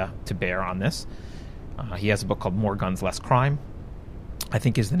brought data to bear on this. He has a book called More Guns, Less Crime, I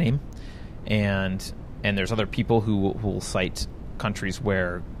think is the name. And there's other people who will cite countries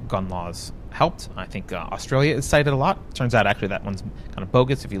where gun laws helped. I think Australia is cited a lot. Turns out actually that one's kind of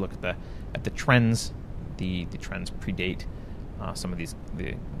bogus. If you look at the trends, the trends predate some of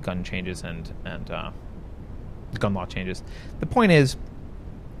the gun changes and gun law changes. The point is,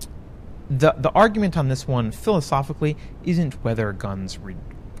 the argument on this one philosophically isn't whether gun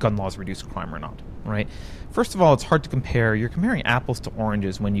laws reduce crime or not, right? First of all, it's hard to compare. You're comparing apples to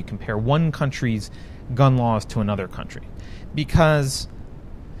oranges when you compare one country's gun laws to another country, because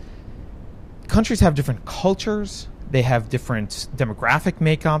countries have different cultures, they have different demographic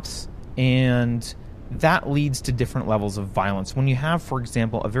makeups, and that leads to different levels of violence. When you have, for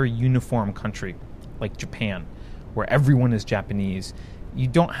example, a very uniform country like Japan, where everyone is Japanese, you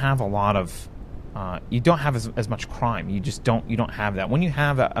don't have a lot of you don't have as much crime. You don't have that. When you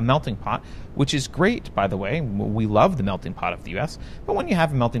have a melting pot, which is great, by the way, we love the melting pot of the U.S., but when you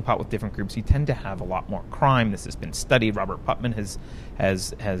have a melting pot with different groups, you tend to have a lot more crime. This has been studied. Robert Putnam has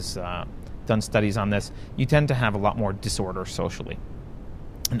done studies on this. You tend to have a lot more disorder socially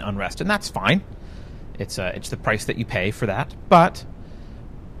and unrest, and that's fine. It's the price that you pay for that, but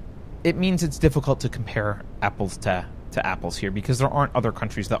it means it's difficult to compare apples to apples here, because there aren't other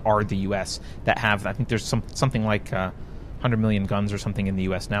countries that are the U.S. that have, I think there's something like 100 million guns or something in the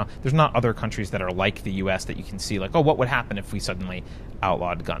U.S. now. There's not other countries that are like the U.S. that you can see like, oh, what would happen if we suddenly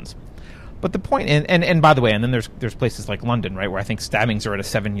outlawed guns? But the point, and by the way, and then there's places like London, right, where I think stabbings are at a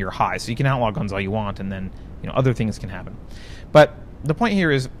 7-year high, so you can outlaw guns all you want, and then other things can happen. But the point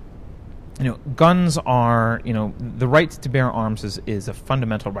here is, guns are, the right to bear arms is a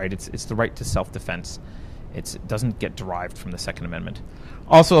fundamental right. It's the right to self-defense. It doesn't get derived from the Second Amendment.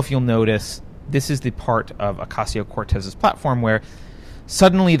 Also, if you'll notice, this is the part of Ocasio-Cortez's platform where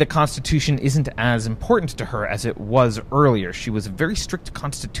suddenly the Constitution isn't as important to her as it was earlier. She was a very strict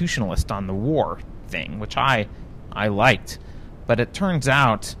constitutionalist on the war thing, which I liked. But it turns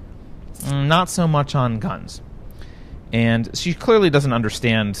out not so much on guns. And she clearly doesn't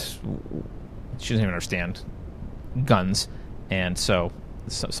understand, she doesn't even understand guns. And so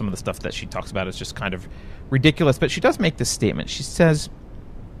some of the stuff that she talks about is just kind of ridiculous. But she does make this statement. She says,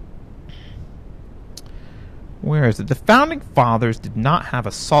 Where is it? The Founding Fathers did not have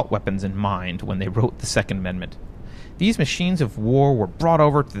assault weapons in mind when they wrote the Second Amendment. These machines of war were brought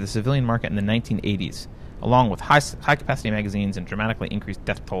over to the civilian market in the 1980s, along with high-capacity magazines and dramatically increased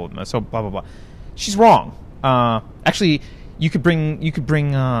death toll. So blah blah blah. She's wrong. Actually, you could bring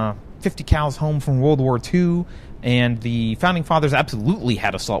 50 cows home from World War II, and the Founding Fathers absolutely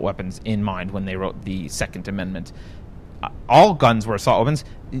had assault weapons in mind when they wrote the Second Amendment. All guns were assault weapons.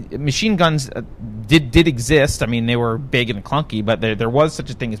 Machine guns did exist. I mean, they were big and clunky, but there was such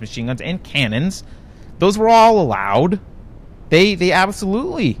a thing as machine guns and cannons. Those were all allowed. They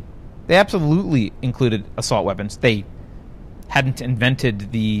absolutely included assault weapons. They hadn't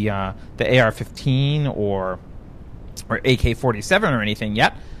invented the AR-15 or AK-47 or anything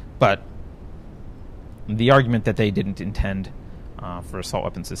yet, but the argument that they didn't intend for assault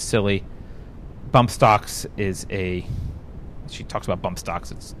weapons is silly. Bump stocks is she talks about bump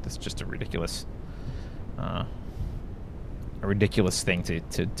stocks. It's just a ridiculous thing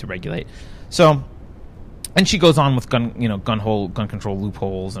to regulate. So, and she goes on with gun control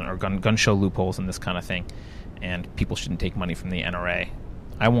loopholes or gun show loopholes and this kind of thing, and people shouldn't take money from the NRA.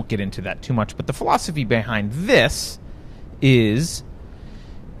 I won't get into that too much, but the philosophy behind this is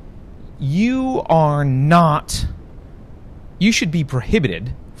you should be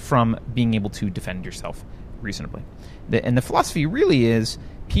prohibited from being able to defend yourself reasonably. And the philosophy really is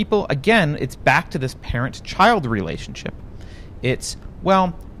people, again, it's back to this parent-child relationship. It's,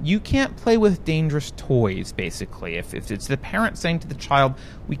 well, you can't play with dangerous toys, basically. If it's the parent saying to the child,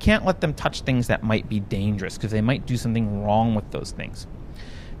 we can't let them touch things that might be dangerous because they might do something wrong with those things.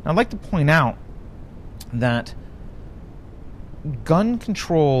 Now, I'd like to point out that gun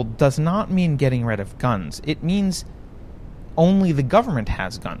control does not mean getting rid of guns. It means only the government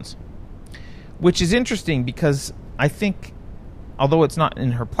has guns, which is interesting because I think, although it's not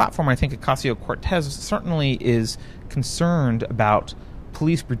in her platform, I think Ocasio-Cortez certainly is concerned about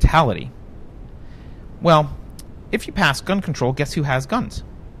police brutality. Well, if you pass gun control, guess who has guns?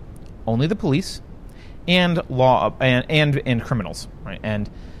 Only the police and law and criminals, right? And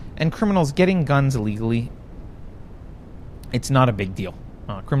criminals getting guns illegally, it's not a big deal.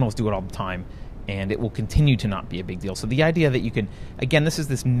 Criminals do it all the time, and it will continue to not be a big deal. So the idea that you can, again, this is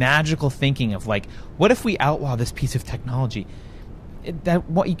this magical thinking of like, what if we outlaw this piece of technology?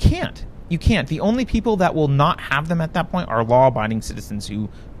 You can't. You can't. The only people that will not have them at that point are law-abiding citizens who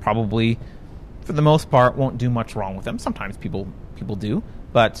probably, for the most part, won't do much wrong with them. Sometimes people do,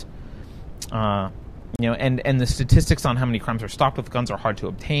 but and the statistics on how many crimes are stopped with guns are hard to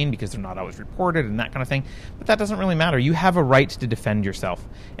obtain because they're not always reported and that kind of thing. But that doesn't really matter. You have a right to defend yourself.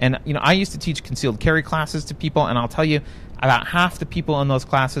 And I used to teach concealed carry classes to people, and I'll tell you, about half the people in those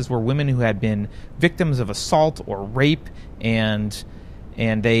classes were women who had been victims of assault or rape, and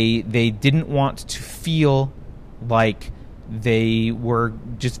they didn't want to feel like they were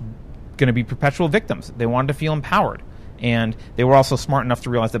just going to be perpetual victims. They wanted to feel empowered. And they were also smart enough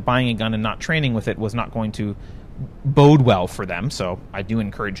to realize that buying a gun and not training with it was not going to bode well for them. So I do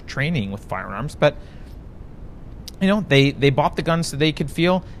encourage training with firearms. But, they bought the guns so they could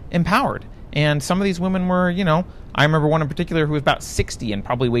feel empowered. And some of these women were, I remember one in particular who was about 60 and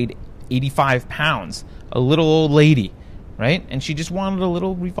probably weighed 85 pounds. A little old lady, right? And she just wanted a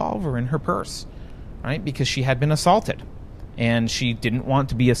little revolver in her purse, right? Because she had been assaulted. And she didn't want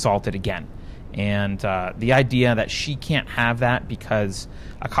to be assaulted again. And the idea that she can't have that because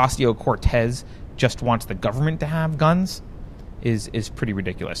Ocasio-Cortez just wants the government to have guns is pretty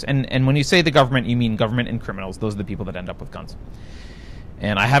ridiculous. And when you say the government, you mean government and criminals. Those are the people that end up with guns.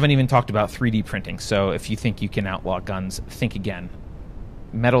 And I haven't even talked about 3D printing. So if you think you can outlaw guns, think again.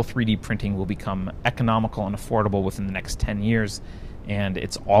 Metal 3D printing will become economical and affordable within the next 10 years, and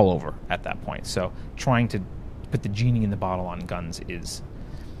it's all over at that point. So trying to put the genie in the bottle on guns is...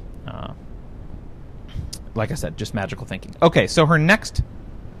 like I said, just magical thinking. Okay, so her next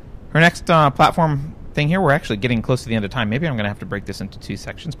platform thing here, we're actually getting close to the end of time. Maybe I'm going to have to break this into two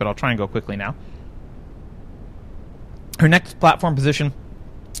sections, but I'll try and go quickly now. Her next platform position,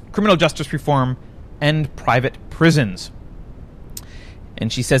 criminal justice reform, end private prisons.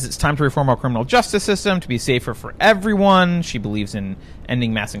 And she says it's time to reform our criminal justice system to be safer for everyone. She believes in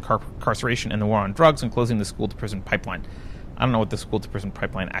ending mass incarceration and the war on drugs and closing the school-to-prison pipeline. I don't know what the school-to-prison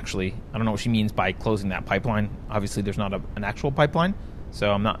pipeline actually... I don't know what she means by closing that pipeline. Obviously, there's not an actual pipeline,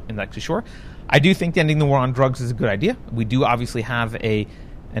 so I'm not actually sure. I do think ending the war on drugs is a good idea. We do obviously have an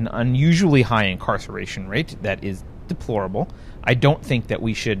unusually high incarceration rate that is deplorable. I don't think that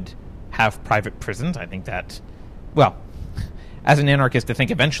we should have private prisons. I think that... Well, as an anarchist, I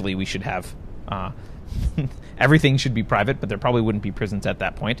think eventually we should have Everything should be private, but there probably wouldn't be prisons at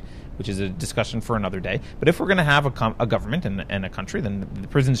that point, which is a discussion for another day. But if we're going to have a government and a country, then the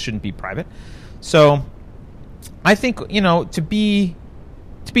prisons shouldn't be private. So I think, to be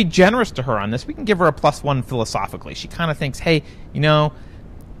generous to her on this, we can give her a +1 philosophically. She kind of thinks, hey,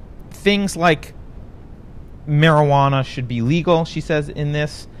 things like marijuana should be legal, she says in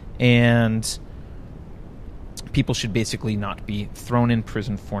this, and people should basically not be thrown in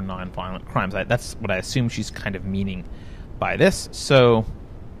prison for nonviolent crimes. That's what I assume she's kind of meaning by this. So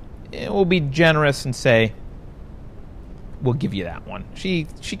we'll be generous and say we'll give you that one. She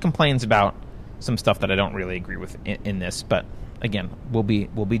complains about some stuff that I don't really agree with in this, but again, we'll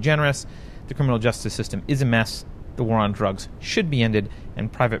be generous. The criminal justice system is a mess. The war on drugs should be ended,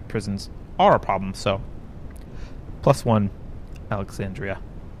 and private prisons are a problem. So +1, Alexandria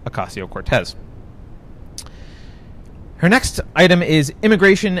Ocasio-Cortez. Her next item is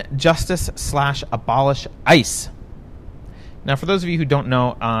immigration justice / abolish ICE. Now, for those of you who don't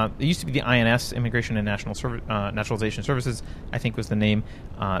know, it used to be the INS, Immigration and Naturalization Services, I think was the name.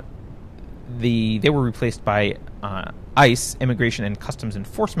 They were replaced by ICE, Immigration and Customs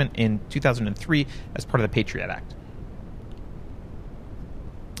Enforcement, in 2003 as part of the Patriot Act.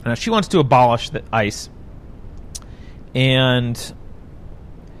 Now, she wants to abolish the ICE, and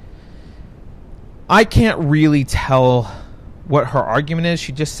I can't really tell what her argument is.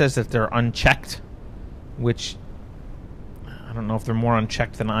 She just says that they're unchecked, which I don't know if they're more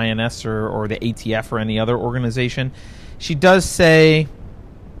unchecked than INS or the ATF or any other organization. She does say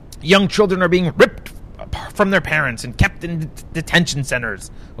young children are being ripped from their parents and kept in detention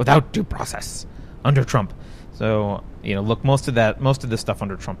centers without due process under Trump. So, look, most of the stuff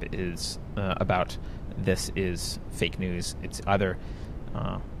under Trump is about this is fake news. It's either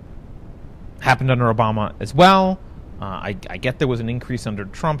happened under Obama as well. I get there was an increase under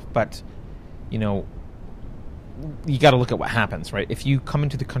Trump, but, you got to look at what happens, right? If you come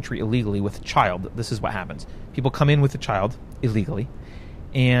into the country illegally with a child, this is what happens. People come in with a child illegally,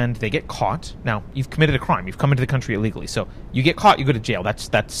 and they get caught. Now, you've committed a crime. You've come into the country illegally. So you get caught, you go to jail.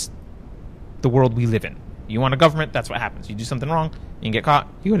 That's the world we live in. You want a government, that's what happens. You do something wrong, you can get caught,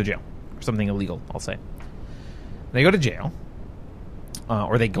 you go to jail. Or something illegal, I'll say. They go to jail,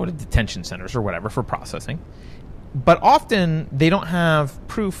 or they go to detention centers or whatever for processing. But often they don't have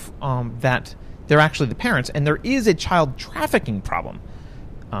proof that they're actually the parents, and there is a child trafficking problem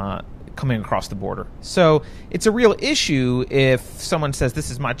coming across the border. So it's a real issue if someone says, this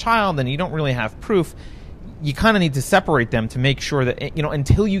is my child, and you don't really have proof. You kind of need to separate them to make sure that,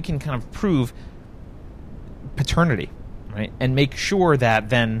 until you can kind of prove paternity, right? And make sure that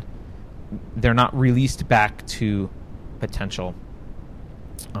then they're not released back to potential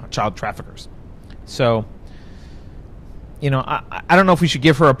child traffickers. So, I don't know if we should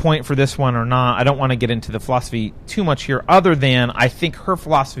give her a point for this one or not. I don't want to get into the philosophy too much here, other than I think her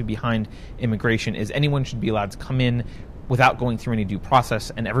philosophy behind immigration is anyone should be allowed to come in without going through any due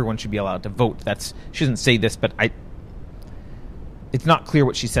process, and everyone should be allowed to vote. She doesn't say this, but it's not clear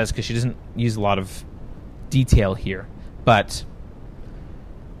what she says because she doesn't use a lot of detail here. But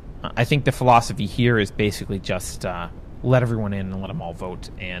I think the philosophy here is basically just let everyone in and let them all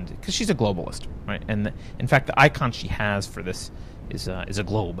vote, and because she's a globalist, right? And in fact, the icon she has for this is a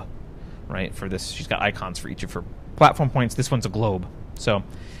globe, right? For this, she's got icons for each of her platform points. This one's a globe. So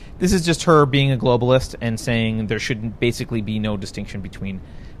this is just her being a globalist and saying there shouldn't basically be no distinction between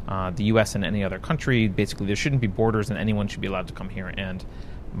the U.S. and any other country. Basically, there shouldn't be borders, and anyone should be allowed to come here and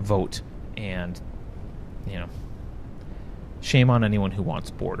vote. And shame on anyone who wants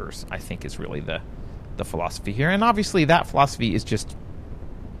borders, I think, is really the philosophy here. And obviously that philosophy is just,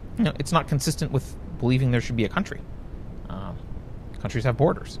 it's not consistent with believing there should be a country. Countries have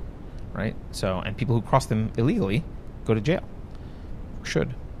borders, right? So, and people who cross them illegally go to jail.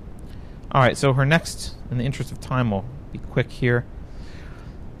 Should. All right, so her next, in the interest of time, we'll be quick here.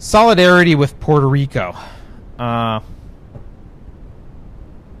 Solidarity with Puerto Rico. Man,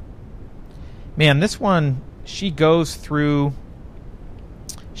 this one, she goes through,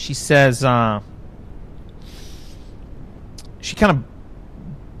 she says, she kind of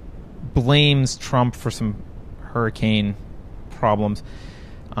blames Trump for some hurricane problems.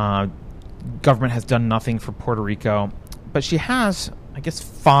 Government has done nothing for Puerto Rico. But she has, I guess,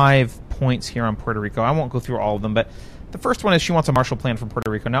 5 points here on Puerto Rico. I won't go through all of them, but the first one is she wants a Marshall Plan for Puerto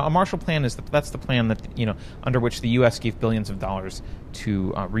Rico. Now, a Marshall Plan that's the plan that, under which the U.S. gave billions of dollars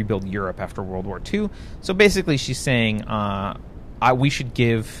to rebuild Europe after World War II. So basically she's saying we should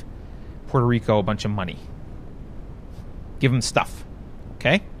give Puerto Rico a bunch of money. Give them stuff.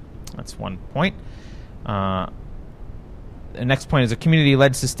 Okay? That's one point. The next point is a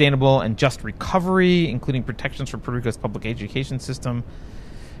community-led, sustainable, and just recovery, including protections for Puerto Rico's public education system.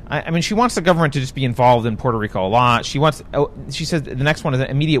 I mean, she wants the government to just be involved in Puerto Rico a lot. She says the next one is an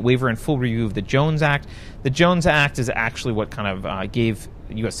immediate waiver and full review of the Jones Act. The Jones Act is actually what kind of gave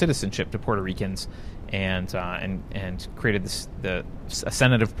U.S. citizenship to Puerto Ricans and created a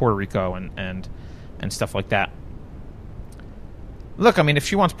Senate of Puerto Rico and stuff like that. Look, I mean, if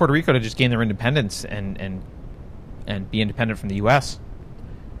she wants Puerto Rico to just gain their independence and be independent from the U.S.,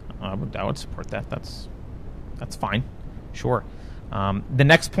 I would support that. That's fine, sure. The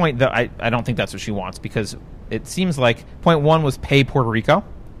next point, that I don't think that's what she wants, because it seems like point 1 was pay Puerto Rico.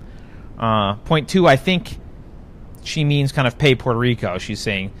 Point 2, I think she means kind of pay Puerto Rico. She's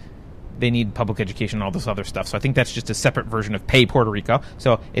saying they need public education and all this other stuff. So I think that's just a separate version of pay Puerto Rico.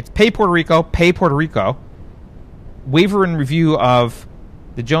 So it's pay Puerto Rico, waiver and review of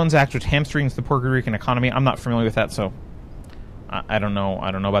the Jones Act, which hamstrings the Puerto Rican economy. I'm not familiar with that, so I don't know.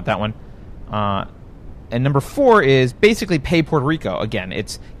 I don't know about that one. And number 4 is basically pay Puerto Rico. Again,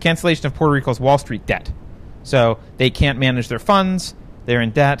 it's cancellation of Puerto Rico's Wall Street debt. So they can't manage their funds. They're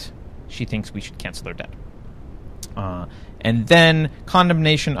in debt. She thinks we should cancel their debt. And then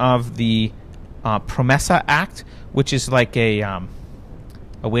condemnation of the Promesa Act, which is like a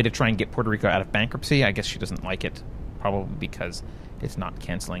way to try and get Puerto Rico out of bankruptcy. I guess she doesn't like it, probably because it's not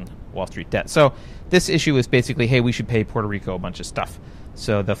canceling Wall Street debt. So this issue is basically, hey, we should pay Puerto Rico a bunch of stuff.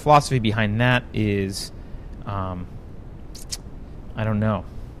 So the philosophy behind that is, I don't know,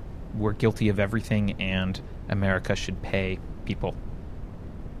 we're guilty of everything and America should pay people.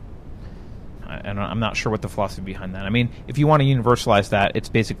 I'm not sure what the philosophy behind that. I mean, if you want to universalize that, it's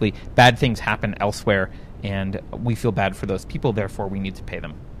basically bad things happen elsewhere and we feel bad for those people, therefore we need to pay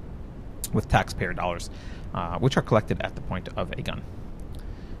them with taxpayer dollars, which are collected at the point of a gun.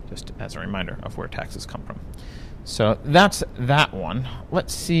 Just as a reminder of where taxes come from. So that's that one.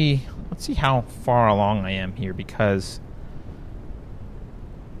 Let's see how far along I am here, because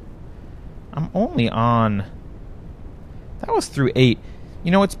I'm only on, that was through 8. You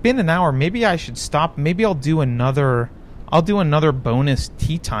know, it's been an hour. Maybe I should stop. Maybe I'll do another bonus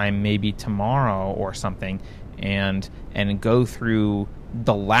tea time maybe tomorrow or something and go through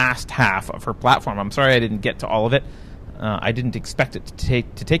the last half of her platform. I'm sorry I didn't get to all of it. I didn't expect it to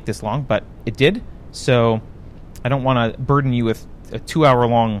take this long, but it did. So I don't want to burden you with a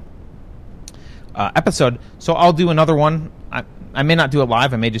 2-hour-long episode. So I'll do another one. I may not do it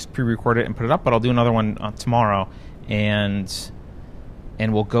live. I may just pre-record it and put it up, but I'll do another one tomorrow, and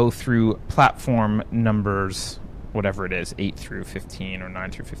we'll go through platform numbers, whatever it is, 8 through 15 or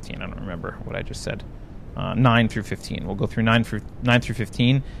 9 through 15. I don't remember what I just said. 9 through 15. We'll go through 9 through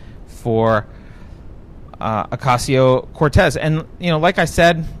 15 for Ocasio-Cortez. And, you know, like I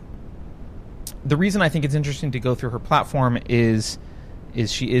said, the reason I think it's interesting to go through her platform is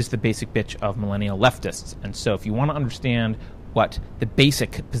she is the basic bitch of millennial leftists. And so if you want to understand what the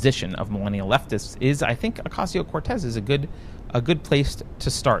basic position of millennial leftists is, I think Ocasio-Cortez is a good place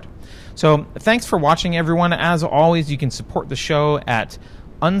to start. So thanks for watching, everyone. As always, you can support the show at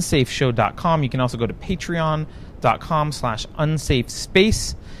unsafeshow.com. You can also go to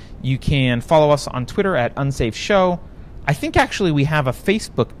patreon.com/unsafespace. You can follow us on Twitter at unsafeshow. I think actually we have a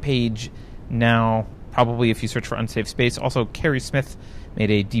Facebook page now, probably if you search for Unsafe Space. Also, Carrie Smith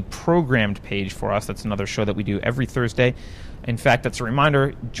made a deprogrammed page for us. That's another show that we do every Thursday. In fact, that's a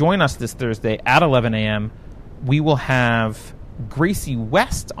reminder, join us this Thursday at 11 a.m. We will have Gracie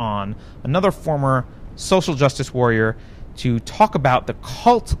West on, another former social justice warrior, to talk about the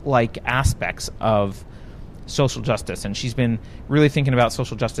cult-like aspects of social justice. And she's been really thinking about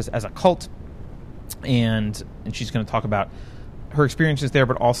social justice as a cult, and she's going to talk about her experiences there,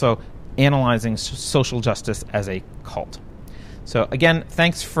 but also analyzing social justice as a cult. So again,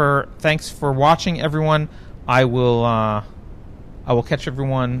 thanks for watching, everyone. I will catch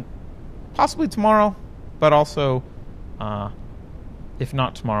everyone possibly tomorrow, but also if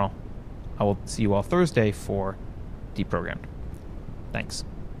not tomorrow, I will see you all Thursday for Deprogrammed. Thanks.